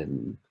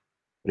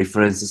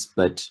references,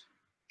 but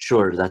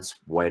sure, that's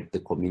where the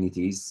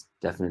community is.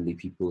 Definitely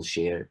people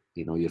share,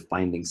 your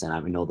findings, and I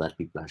know that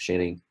people are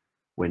sharing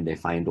when they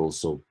find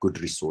also good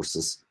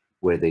resources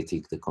where they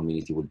think the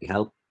community would be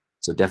helped.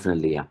 So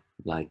definitely, yeah,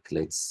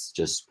 let's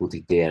just put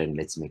it there and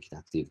let's make it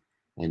active.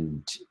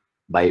 And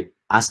by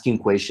asking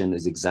question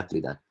is exactly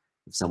that.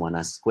 If someone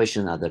asks a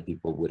question, other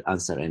people would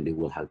answer and it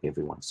will help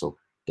everyone. So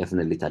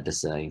definitely that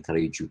does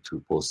encourage you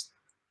to post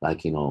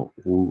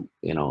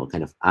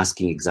kind of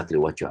asking exactly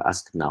what you're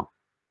asked now,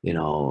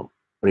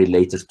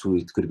 related to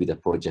it could be the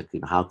project,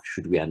 how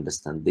should we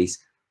understand this?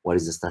 What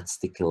is the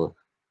statistical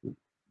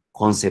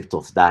concept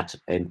of that?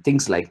 And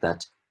things like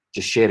that.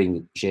 Just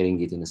sharing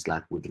it in a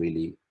Slack would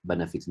really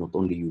benefit not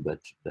only you, but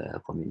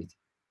the community.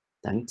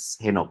 Thanks.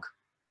 Henok.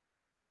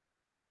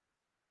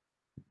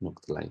 Henok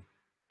the line.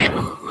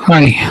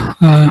 Hi,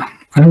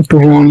 I hope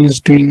everyone is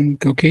doing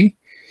okay.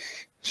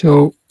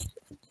 So,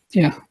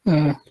 yeah,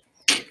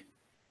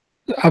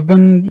 I've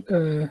been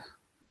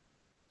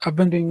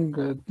doing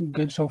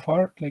good so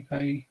far. Like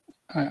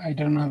I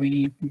don't have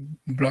any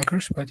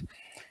blockers, but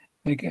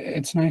like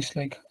it's nice,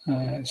 like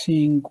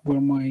seeing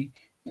where my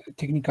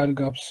technical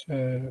gaps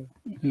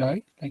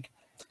lie. Like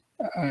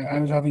I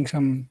was having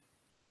some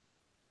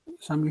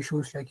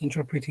issues, like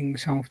interpreting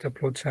some of the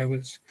plots I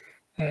was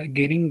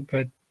getting,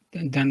 but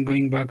then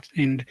going back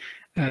and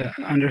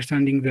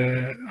understanding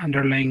the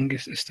underlying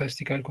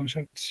statistical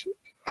concepts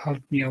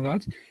helped me a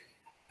lot.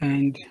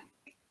 And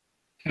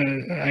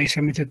I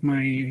submitted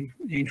my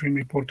interim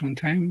report on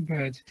time,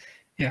 but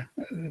yeah,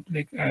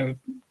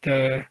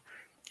 the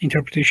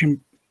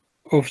interpretation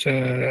of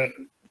the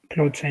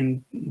plots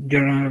and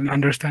general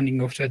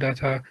understanding of the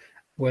data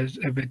was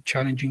a bit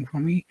challenging for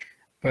me.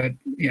 But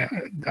yeah,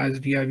 as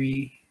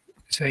Diaby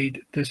said,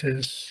 this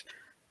is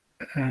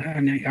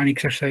an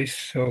exercise,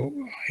 so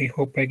I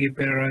hope I get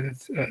better at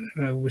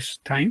it with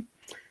time.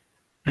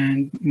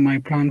 And my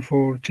plan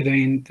for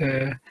today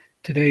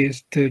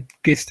is to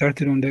get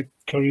started on the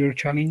career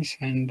challenge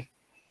and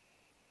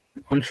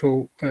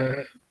also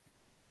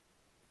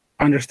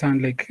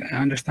understand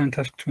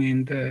task 2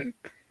 and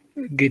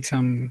get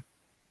some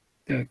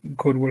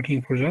code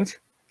working for that.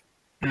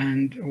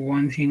 And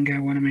one thing I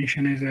want to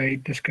mention is I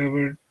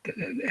discovered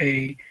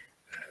a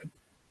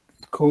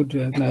code,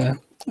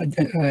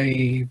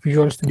 a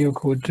Visual Studio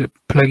Code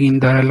plugin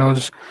that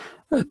allows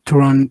to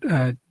run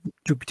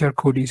Jupyter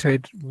code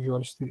inside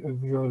Visual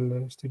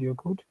Studio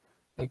Code.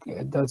 Like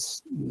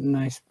that's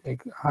nice,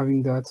 like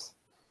having that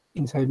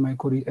inside my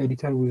code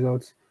editor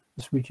without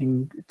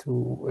switching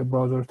to a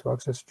browser to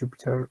access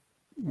Jupyter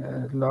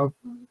Lab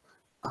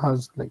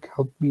has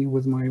helped me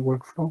with my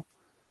workflow.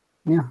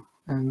 Yeah,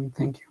 and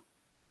thank you.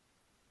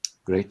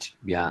 Great.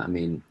 Yeah, I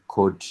mean,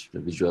 the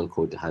Visual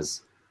Code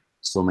has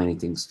so many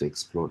things to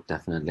explore.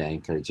 Definitely, I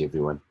encourage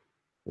everyone,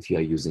 if you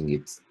are using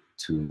it,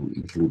 to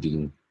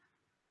including,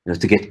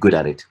 to get good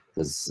at it,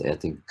 because I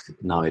think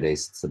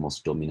nowadays it's the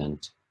most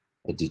dominant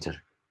editor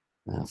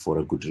for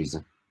a good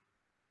reason.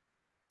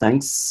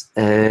 Thanks,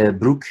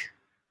 Brooke.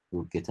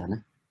 Good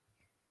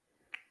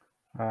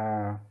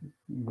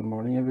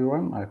morning,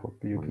 everyone. I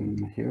hope you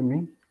can hear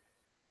me.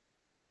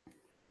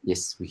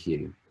 Yes, we hear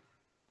you.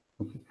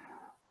 Okay.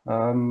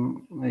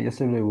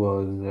 Yesterday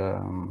was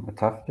a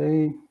tough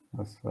day.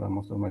 as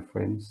most of my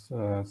friends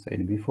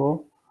said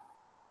before.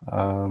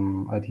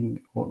 I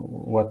think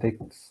what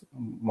takes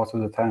most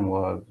of the time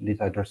was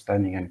data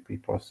understanding and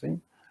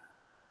pre-processing.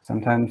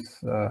 Sometimes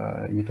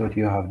you thought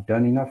you have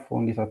done enough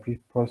on data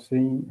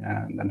pre-processing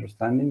and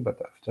understanding,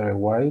 but after a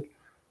while,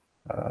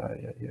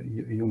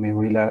 you may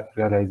realize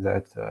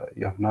that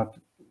you have not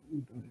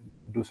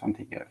do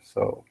something else.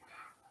 So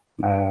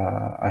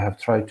I have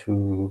tried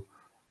to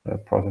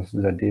process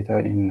the data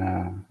in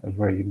a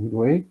very good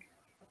way.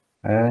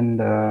 And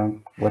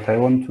what I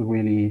want to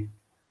really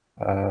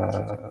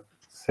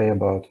say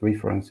about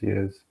reference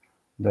is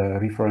the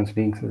reference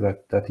links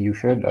that you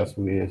shared us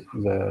with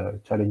the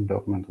challenge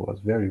document was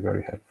very,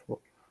 very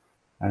helpful.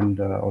 And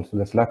also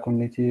the Slack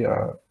community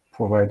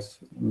provides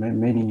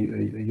many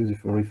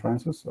useful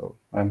references. So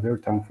I'm very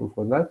thankful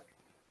for that.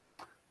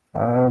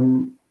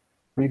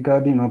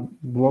 Regarding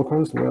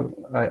blockers, well,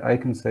 I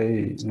can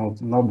say no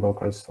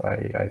blockers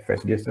I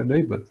faced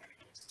yesterday, but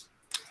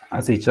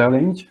as a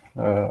challenge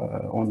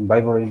on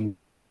Bivoring.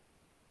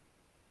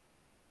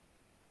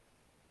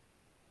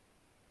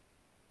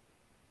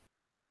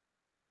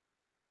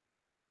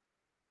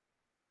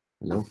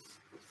 Hello?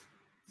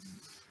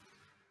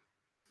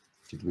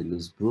 Did we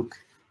lose Brooke?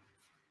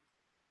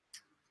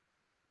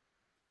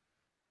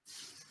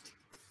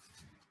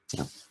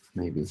 Yeah,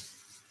 maybe.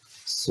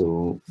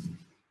 So,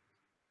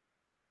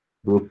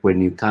 Brooke,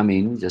 when you come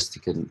in, just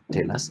you can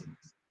tell us.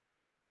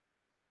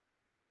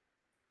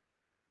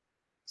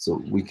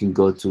 So we can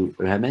go to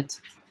Rahmat.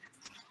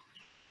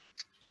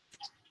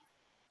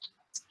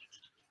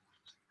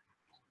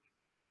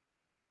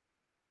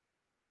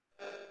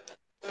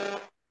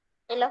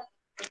 Hello.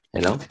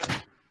 Hello?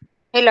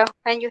 Hello.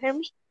 Can you hear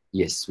me?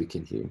 Yes, we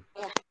can hear you.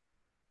 Yeah.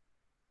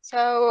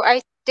 So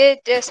I did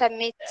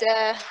submit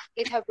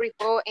GitHub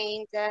repo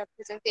and the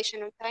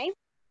presentation on time,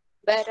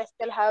 but I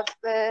still have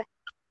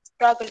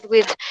struggled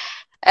with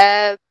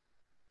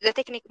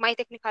my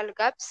technical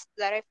gaps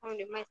that I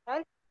found in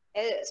myself,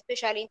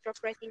 especially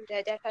interpreting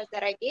the data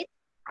that I get.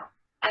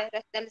 I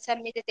still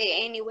submitted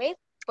it anyway,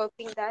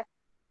 hoping that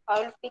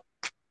I'll fix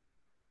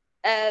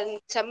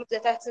some of the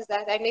tasks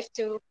that I left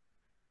to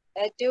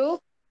do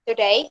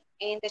today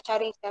in the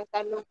challenge that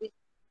I know with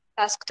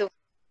task 2.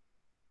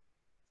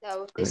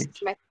 So this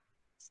is my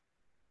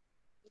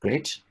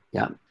Great.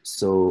 Yeah.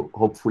 So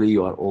hopefully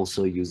you are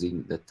also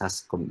using the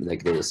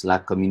like the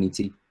Slack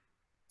community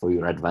for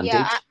your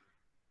advantage.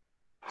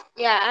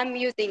 Yeah, I'm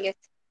using it.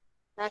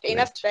 Not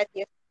enough, but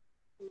yes.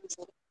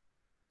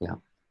 Yeah.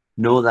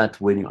 Know that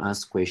when you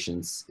ask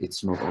questions,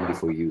 it's not only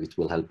for you, it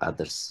will help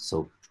others.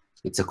 So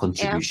it's a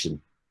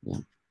contribution. Yeah.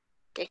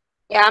 Okay.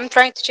 Yeah, I'm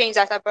trying to change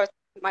that about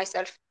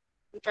myself.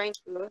 I'm trying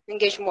to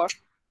engage more.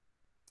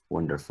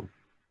 Wonderful.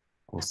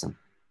 Awesome.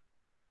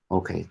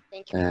 Okay.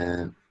 Thank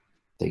you.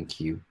 Thank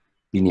you.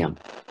 Binyam.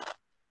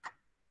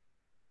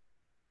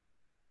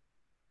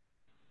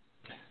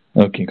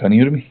 Okay, can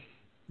you hear me?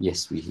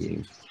 Yes, we hear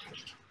you.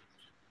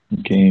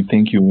 Okay,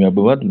 thank you,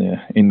 Abawad,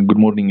 and good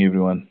morning,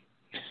 everyone.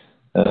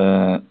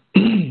 To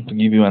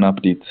give you an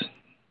update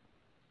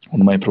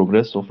on my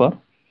progress so far,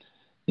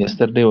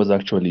 yesterday was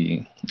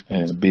actually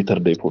a better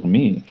day for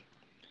me.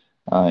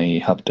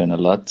 I have done a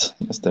lot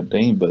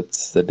yesterday, but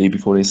the day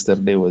before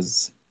yesterday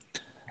was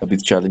a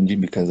bit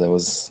challenging because I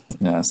was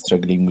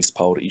struggling with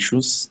power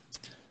issues.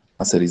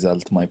 As a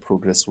result, my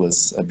progress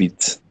was a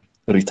bit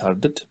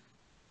retarded.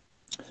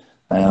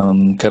 I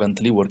am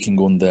currently working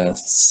on the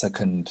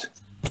second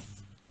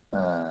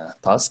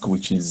task,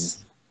 which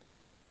is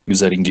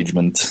user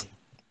engagement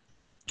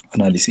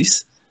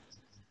analysis.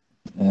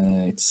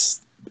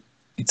 It's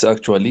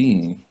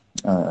actually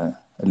a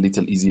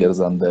little easier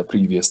than the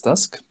previous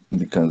task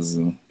because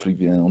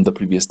on the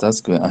previous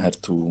task I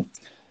had to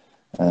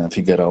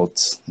figure out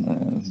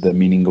the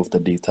meaning of the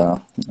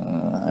data.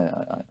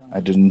 I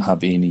didn't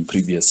have any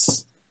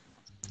previous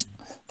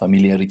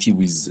familiarity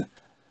with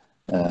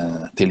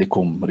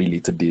telecom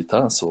related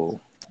data, so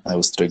I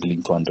was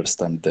struggling to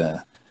understand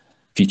the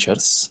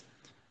features,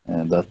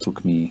 and that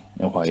took me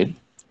a while,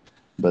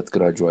 but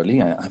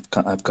gradually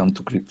I've come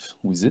to grip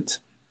with it.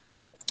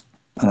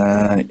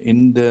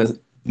 In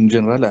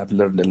general, I've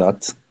learned a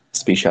lot,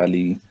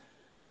 especially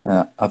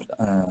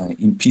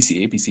in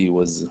PCA. PCA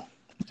was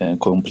a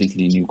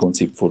completely new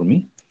concept for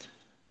me,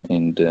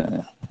 and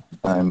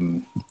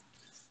I'm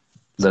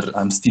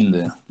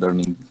still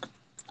learning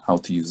how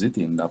to use it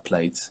and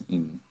apply it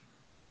in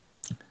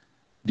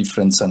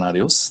different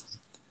scenarios.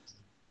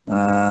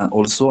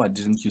 Also, I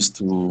didn't used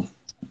to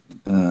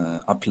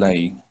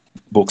apply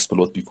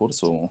boxplot before,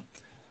 so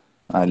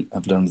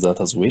I've learned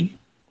that as well.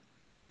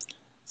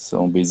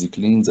 So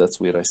basically, that's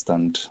where I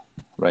stand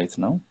right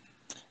now.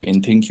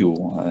 And thank you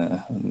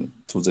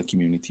to the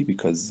community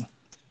because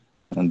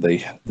they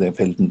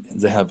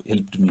have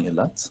helped me a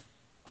lot.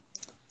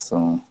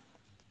 So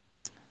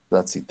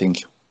that's it.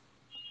 Thank you.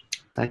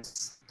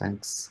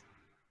 Thanks,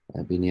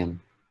 Binyam.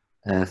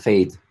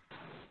 Fade.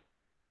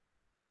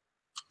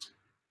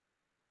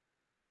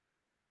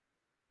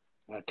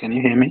 Can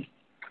you hear me?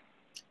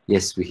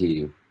 Yes, we hear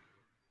you.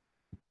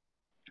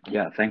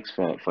 Yeah, thanks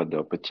for the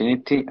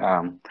opportunity.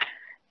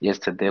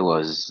 yesterday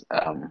was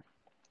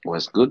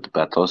good,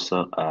 but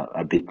also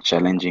a bit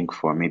challenging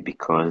for me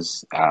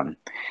because I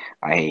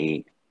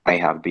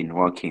have been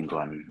working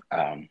on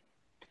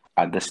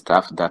other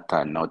stuff that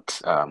are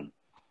not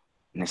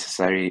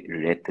necessarily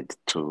related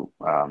to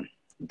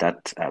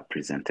that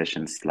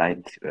presentation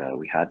slide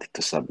we had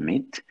to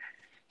submit.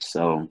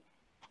 So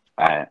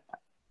I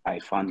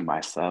found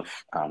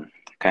myself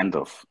kind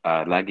of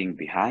lagging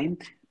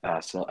behind.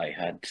 So I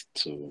had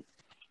to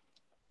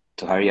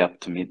hurry up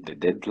to meet the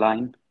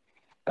deadline,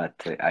 but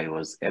I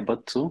was able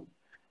to,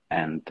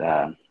 and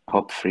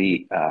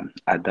hopefully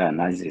other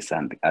analysis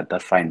and other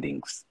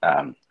findings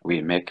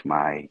will make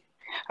my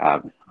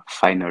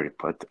final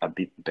report a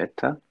bit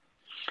better.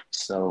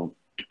 So,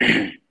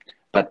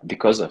 but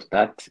because of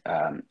that,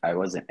 I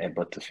wasn't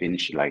able to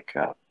finish like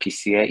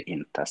PCA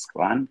in task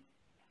 1.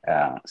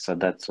 So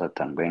that's what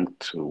I'm going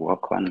to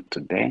work on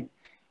today,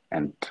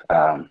 and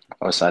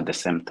also at the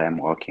same time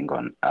working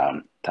on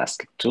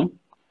task 2.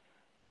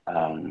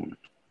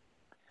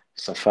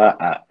 So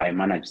far, I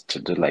managed to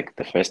do like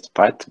the first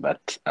part,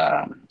 but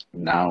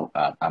now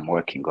I'm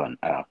working on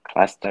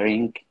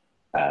clustering.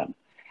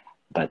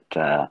 But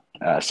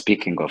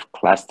speaking of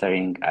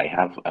clustering, I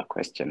have a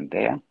question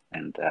there,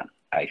 and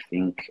I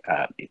think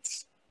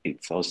it's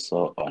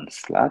also on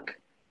Slack.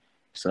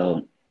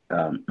 So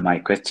my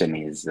question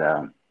is,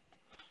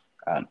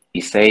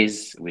 it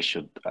says we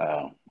should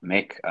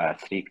make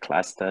 3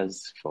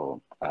 clusters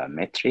for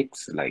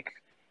metrics, like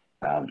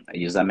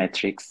user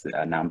metrics,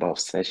 number of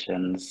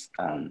sessions,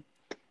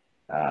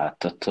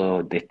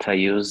 total data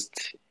used,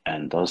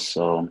 and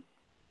also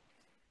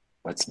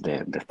what's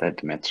the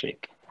third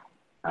metric?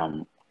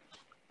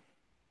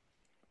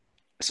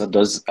 So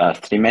those are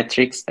 3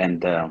 metrics,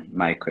 and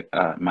my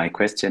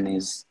question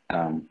is,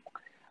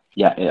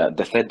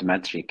 the third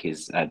metric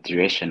is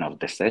duration of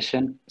the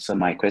session. So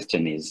my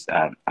question is,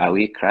 are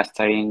we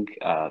clustering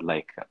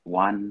like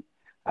one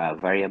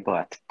variable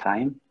at a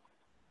time?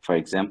 For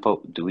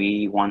example, do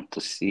we want to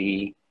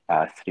see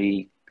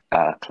 3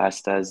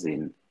 clusters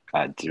in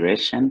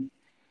duration,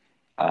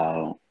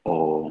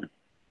 or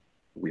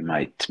we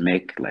might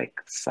make like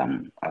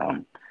some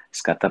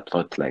scatter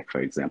plot, like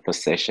for example,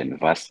 session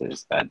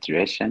versus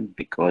duration,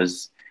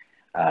 because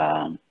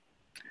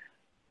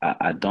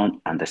I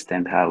don't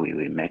understand how we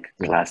will make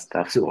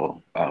cluster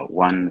for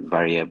one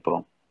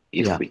variable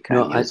if we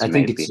can use I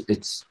think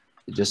it's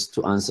just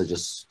to answer,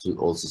 just to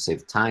also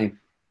save time.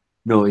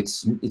 No,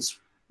 it's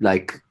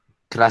like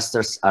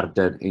clusters are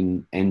done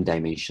in n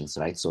dimensions,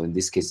 right? So in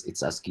this case,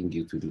 it's asking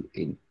you to do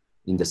in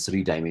the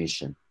 3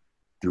 dimension,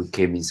 do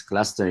k-means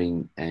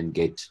clustering and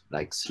get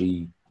like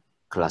 3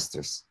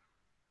 clusters,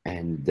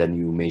 and then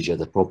you measure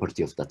the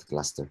property of that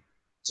cluster.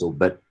 So,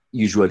 but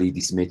usually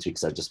these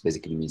metrics are just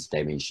basically means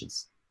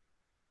dimensions.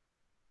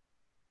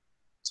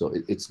 So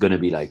it's going to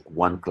be like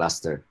one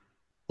cluster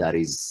that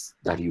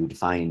you would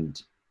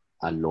find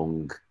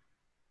along,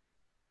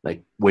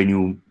 like when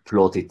you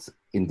plot it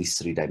in these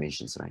 3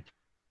 dimensions, right?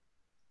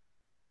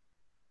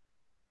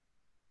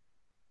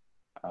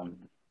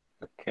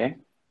 Okay.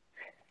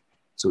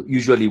 So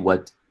usually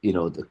what,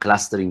 the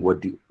clustering,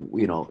 what do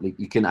like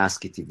you can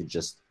ask it if it's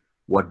just,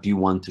 what do you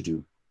want to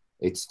do?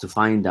 It's to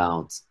find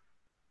out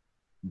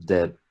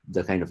the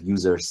kind of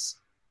users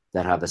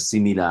that have a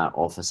similar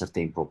of a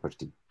certain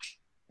property.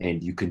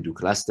 And you can do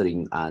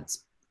clustering at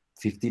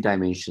 50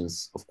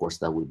 dimensions. Of course,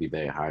 that would be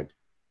very hard.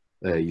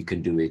 You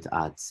can do it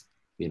at,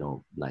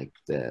 like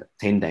the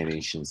 10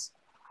 dimensions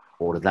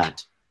or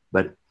that.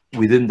 But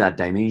within that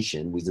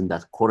dimension, within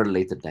that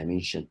correlated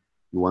dimension,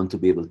 you want to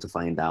be able to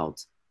find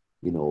out,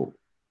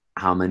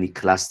 how many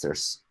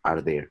clusters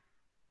are there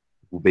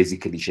who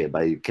basically share.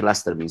 By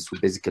cluster means who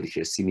basically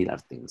share similar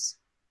things,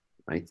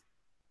 right?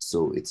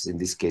 So it's, in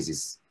this case,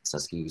 it's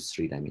asking you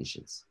 3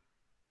 dimensions.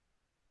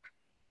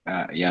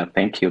 Yeah,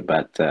 thank you.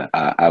 But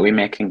are we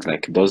making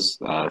like those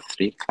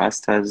 3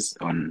 clusters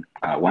on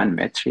one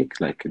metric,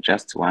 like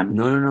just one?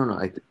 No.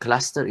 A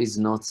cluster is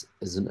not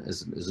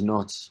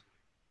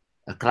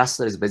a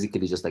cluster is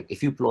basically just like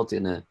if you plot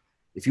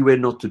if you were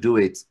not to do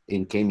it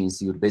in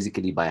k-means, you would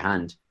basically by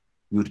hand,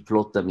 you would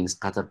plot them in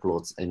scatter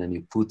plots, and then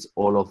you put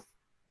all of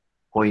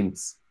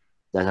points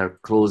that are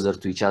closer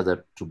to each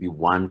other to be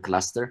one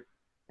cluster,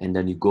 and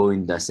then you go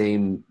in the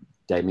same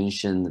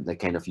dimension, the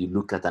kind of, you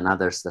look at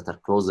others that are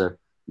closer,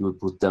 you will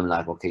put them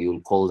like, okay,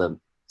 you'll call them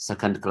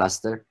second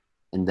cluster,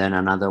 and then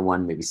another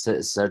one, maybe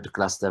third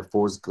cluster,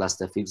 fourth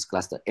cluster, fifth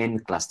cluster, n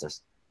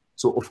clusters.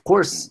 So of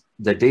course,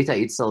 the data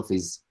itself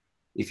is,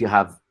 if you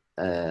have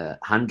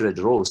 100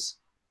 rows,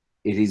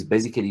 it is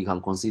basically, you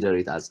can consider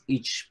it as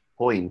each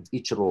point,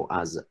 each row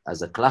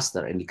as a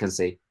cluster, and you can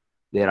say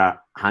there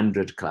are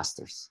 100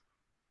 clusters,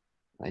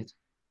 right?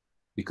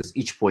 Because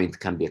each point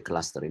can be a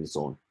cluster in its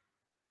own.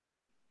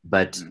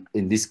 But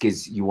in this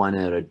case, you want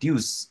to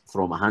reduce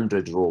from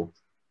 100 row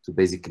to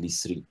basically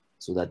 3.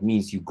 So that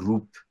means you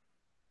group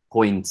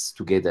points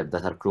together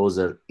that are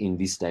closer in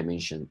this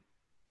dimension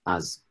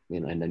as,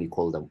 and then you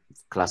call them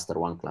cluster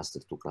 1, cluster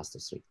 2, cluster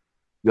 3.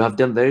 You have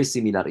done very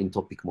similar in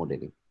topic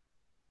modeling.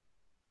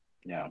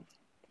 Yeah.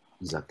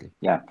 Exactly.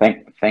 Yeah,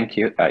 thank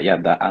you. Yeah,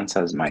 that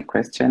answers my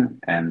question.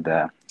 And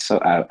so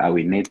I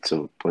will need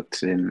to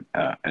put in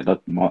a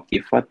lot more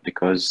effort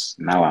because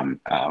now I'm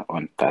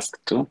on task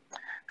 2,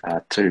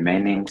 2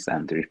 remainings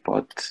and the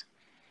report.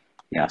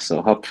 Yeah,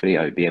 so hopefully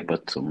I'll be able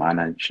to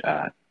manage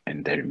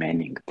in the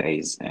remaining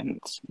days and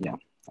yeah,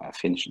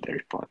 finish the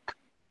report.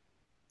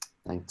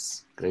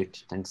 Thanks.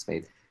 Great. Thanks,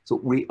 Faith. So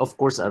we, of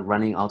course, are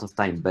running out of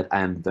time, but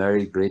I am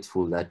very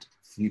grateful that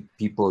few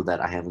people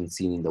that I haven't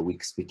seen in the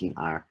week speaking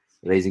are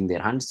raising their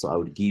hands. So I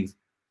would give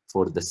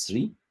for the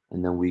 3,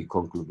 and then we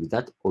conclude with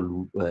that.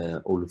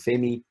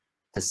 Olufemi,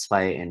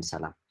 Tesfaye, and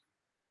Salam.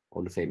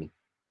 Olufemi.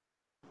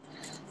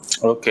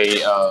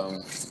 Okay,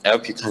 I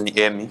hope you can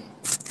hear me.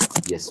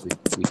 Yes, we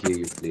hear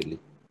you clearly.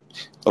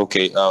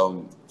 Okay,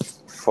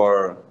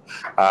 for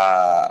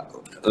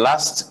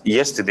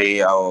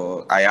yesterday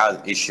I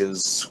had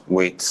issues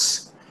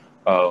with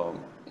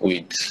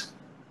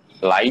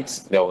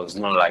light. There was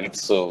no light,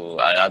 so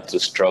I had to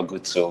struggle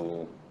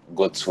to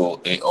go to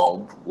a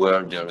hub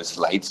where there is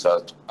light so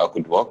that I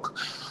could work.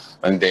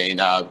 And then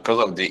because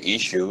of the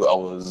issue,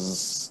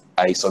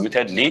 I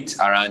submitted late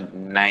around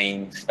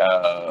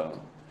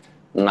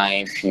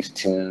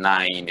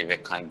 9:59, if I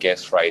can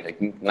guess right. I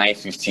think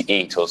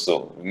 9:58 or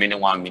so, remaining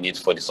 1 minute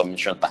for the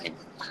submission time.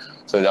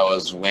 So that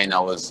was when I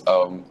was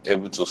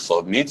able to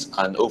submit,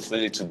 and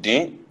hopefully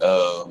today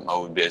I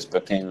will be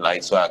expecting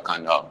light so I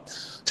can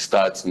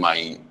start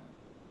my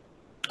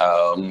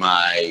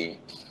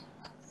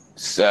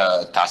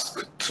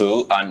task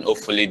 2 and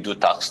hopefully do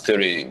task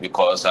 3,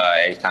 because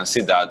I can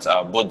see that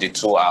both the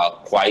two are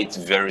quite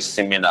very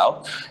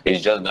similar.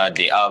 It's just that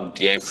they have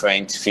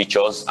different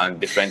features and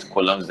different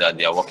columns that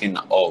they are working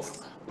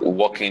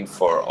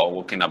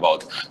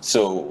about.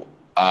 So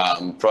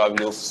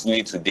probably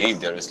today, if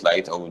there is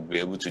light, I would be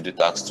able to do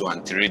task 2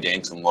 and 3.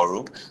 Then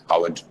tomorrow I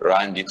would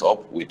round it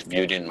up with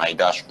building my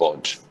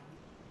dashboard.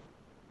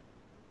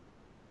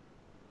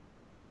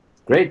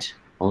 Great.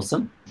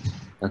 Awesome.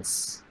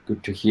 That's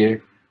good to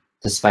hear.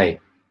 Tesfaye.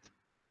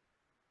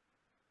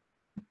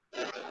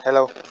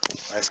 Hello.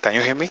 Yes, can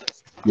you hear me?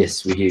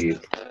 Yes, we hear you.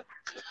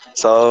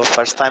 So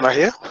first timer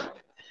here.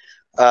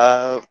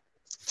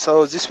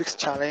 So this week's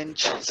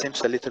challenge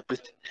seems a little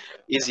bit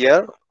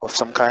easier of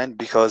some kind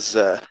because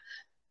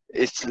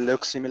it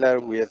looks similar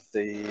with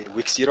the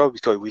week 0,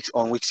 because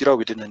on week 0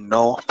 we didn't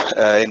know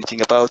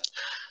anything about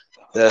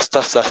the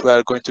stuff that we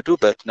are going to do,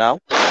 but now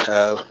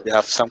we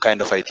have some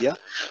kind of idea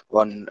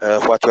on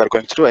what we are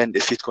going to do, and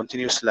if it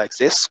continues like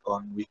this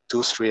on week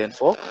 2, 3, and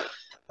 4,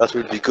 that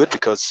will be good,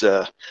 because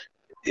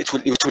it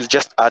will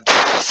just add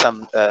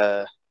some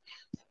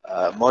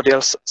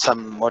models,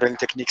 some modeling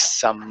techniques,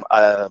 some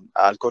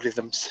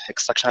algorithms,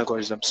 extraction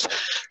algorithms,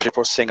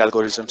 pre-processing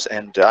algorithms,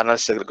 and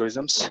analysis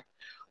algorithms,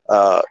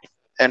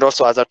 and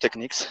also other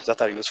techniques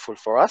that are useful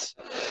for us.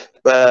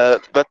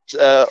 But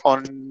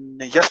on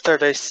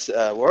yesterday's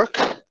work,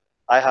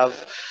 I have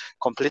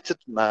completed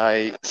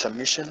my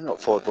submission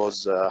for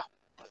those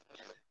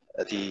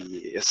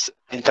the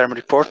interim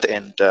report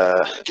and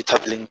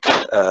GitHub link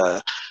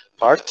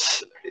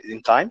parts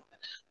in time.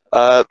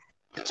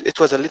 It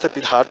was a little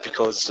bit hard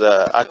because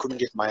I couldn't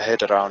get my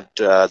head around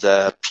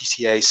the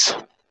PCA,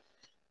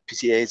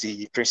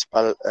 the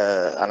principal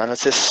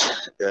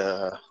analysis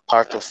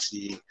part of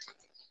the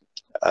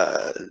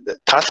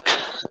task,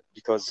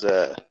 because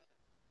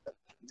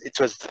it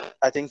was,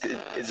 I think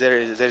there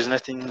is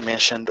nothing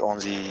mentioned on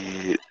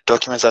the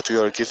documents that we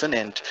were given,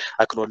 and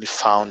I could only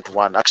found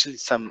one. Actually,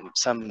 some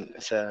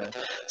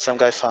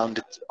guy found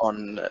it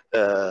on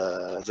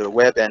the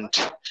web and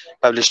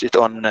published it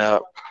on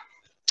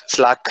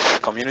Slack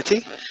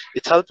community.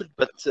 It helped,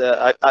 but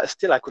I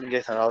still couldn't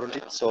get around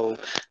it. So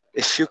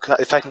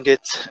if I can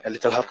get a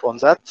little help on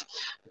that,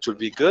 it will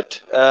be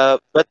good.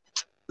 But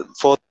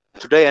for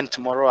today and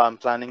tomorrow, I'm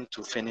planning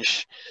to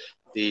finish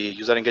the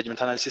user engagement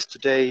analysis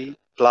today,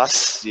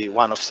 plus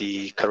one of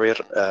the career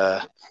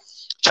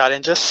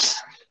challenges,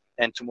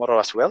 and tomorrow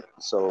as well.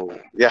 So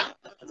yeah,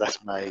 that's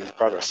my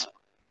progress.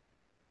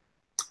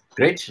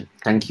 Great,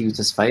 thank you,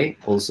 Tesfaye.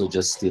 Also,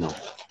 just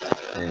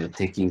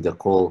taking the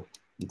call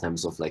in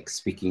terms of like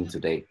speaking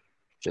today,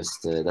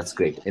 just that's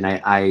great. And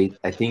I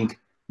think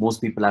most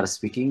people are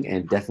speaking,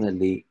 and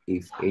definitely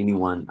if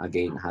anyone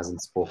again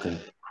hasn't spoken,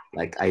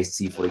 like I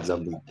see, for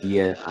example,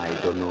 Dia, I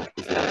don't know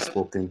if you have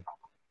spoken.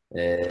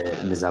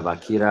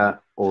 Nizabakira,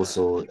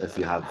 also if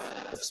you have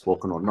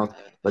spoken or not,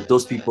 but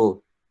those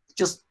people,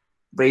 just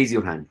raise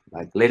your hand,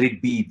 like let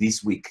it be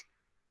this week,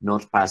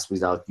 not pass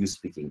without you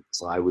speaking.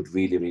 So I would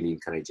really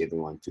encourage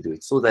everyone to do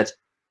it, so that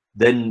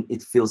then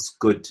it feels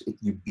good.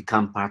 You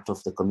become part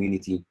of the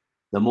community.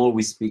 The more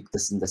we speak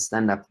this in the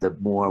stand-up, the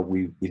more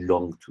we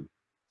belong to.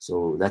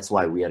 So that's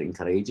why we are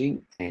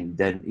encouraging. And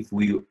then if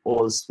we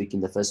all speak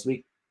in the first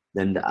week,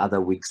 then the other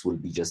weeks will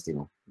be just,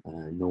 no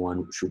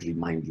one should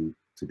remind you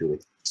to do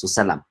it. So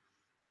Salam.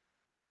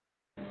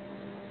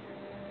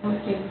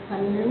 Okay,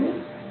 can you hear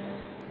me?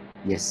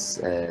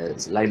 Yes,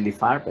 slightly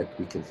far, but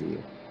we can hear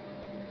you.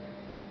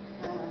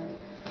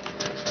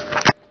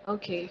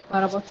 Okay,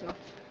 what about now?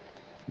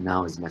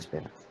 Now is much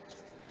better.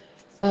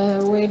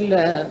 When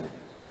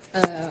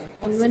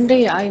On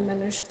Monday, I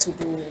managed to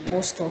do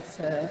most of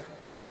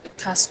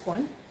task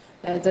 1,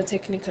 the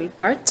technical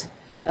part.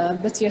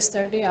 But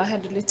yesterday, I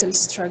had a little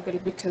struggle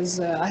because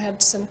I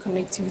had some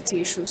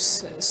connectivity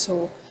issues.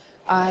 So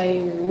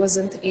I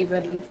wasn't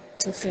able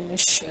to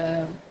finish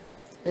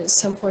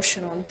some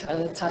portion on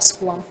task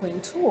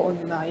 1.2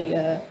 on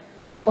my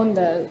on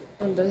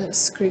the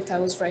script I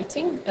was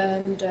writing,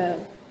 and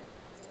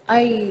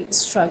I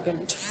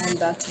struggled on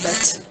that,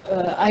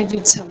 but I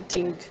did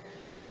something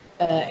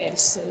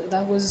else.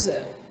 That was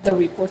the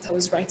report. I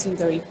was writing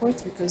the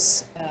report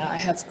because I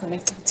have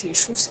connectivity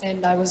issues,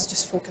 and I was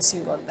just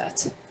focusing on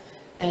that.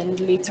 And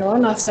later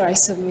on, after I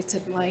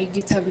submitted my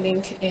GitHub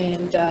link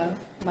and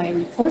my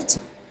report,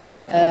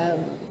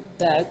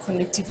 the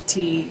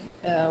connectivity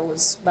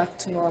was back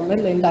to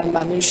normal, and I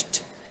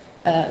managed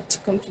to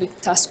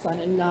complete task 1.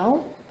 And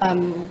now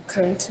I'm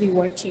currently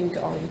working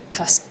on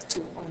task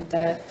 2 on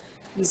the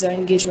user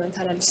engagement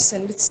analysis,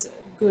 and it's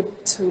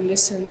good to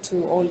listen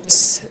to all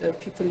these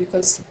people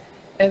because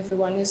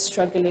everyone is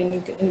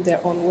struggling in their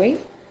own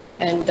way,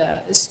 and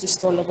it's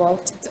just all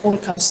about, it all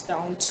comes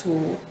down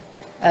to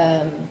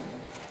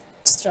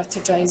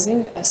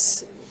strategizing,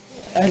 as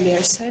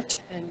earlier said,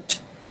 and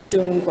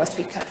doing what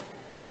we can.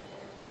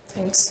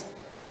 Thanks.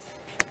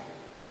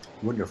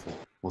 Wonderful.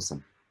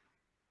 Awesome.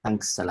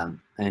 Thanks,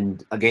 Salam.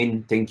 And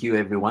again, thank you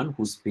everyone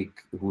who's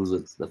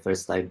the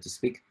first time to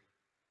speak,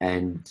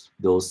 and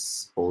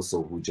those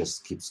also who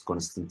just keeps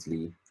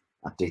constantly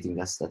updating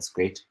us. That's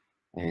great.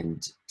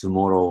 And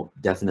tomorrow,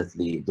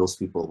 definitely those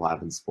people who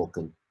haven't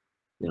spoken,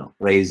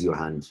 raise your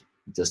hand.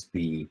 Just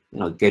be,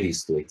 get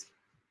used to it.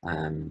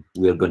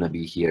 We're gonna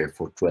be here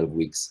for 12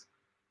 weeks,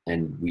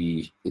 and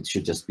it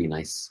should just be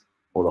nice,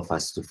 all of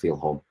us, to feel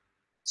home.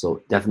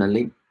 So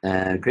definitely,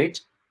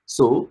 great.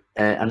 So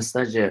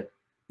Anastasia,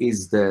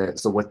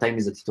 so what time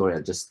is the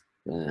tutorial? Just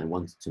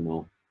wanted to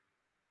know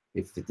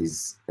if it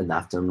is in the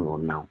afternoon or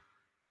now.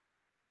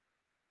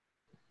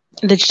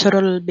 The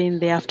tutorial will be in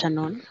the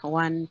afternoon,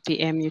 1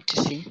 p.m.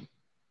 UTC.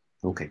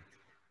 Okay,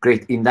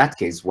 great. In that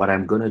case, what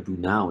I'm gonna do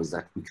now is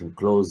that we can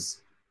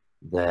close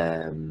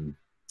the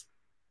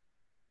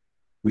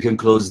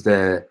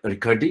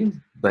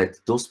recording, but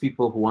those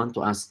people who want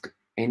to ask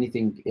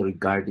anything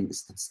regarding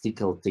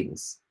statistical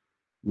things,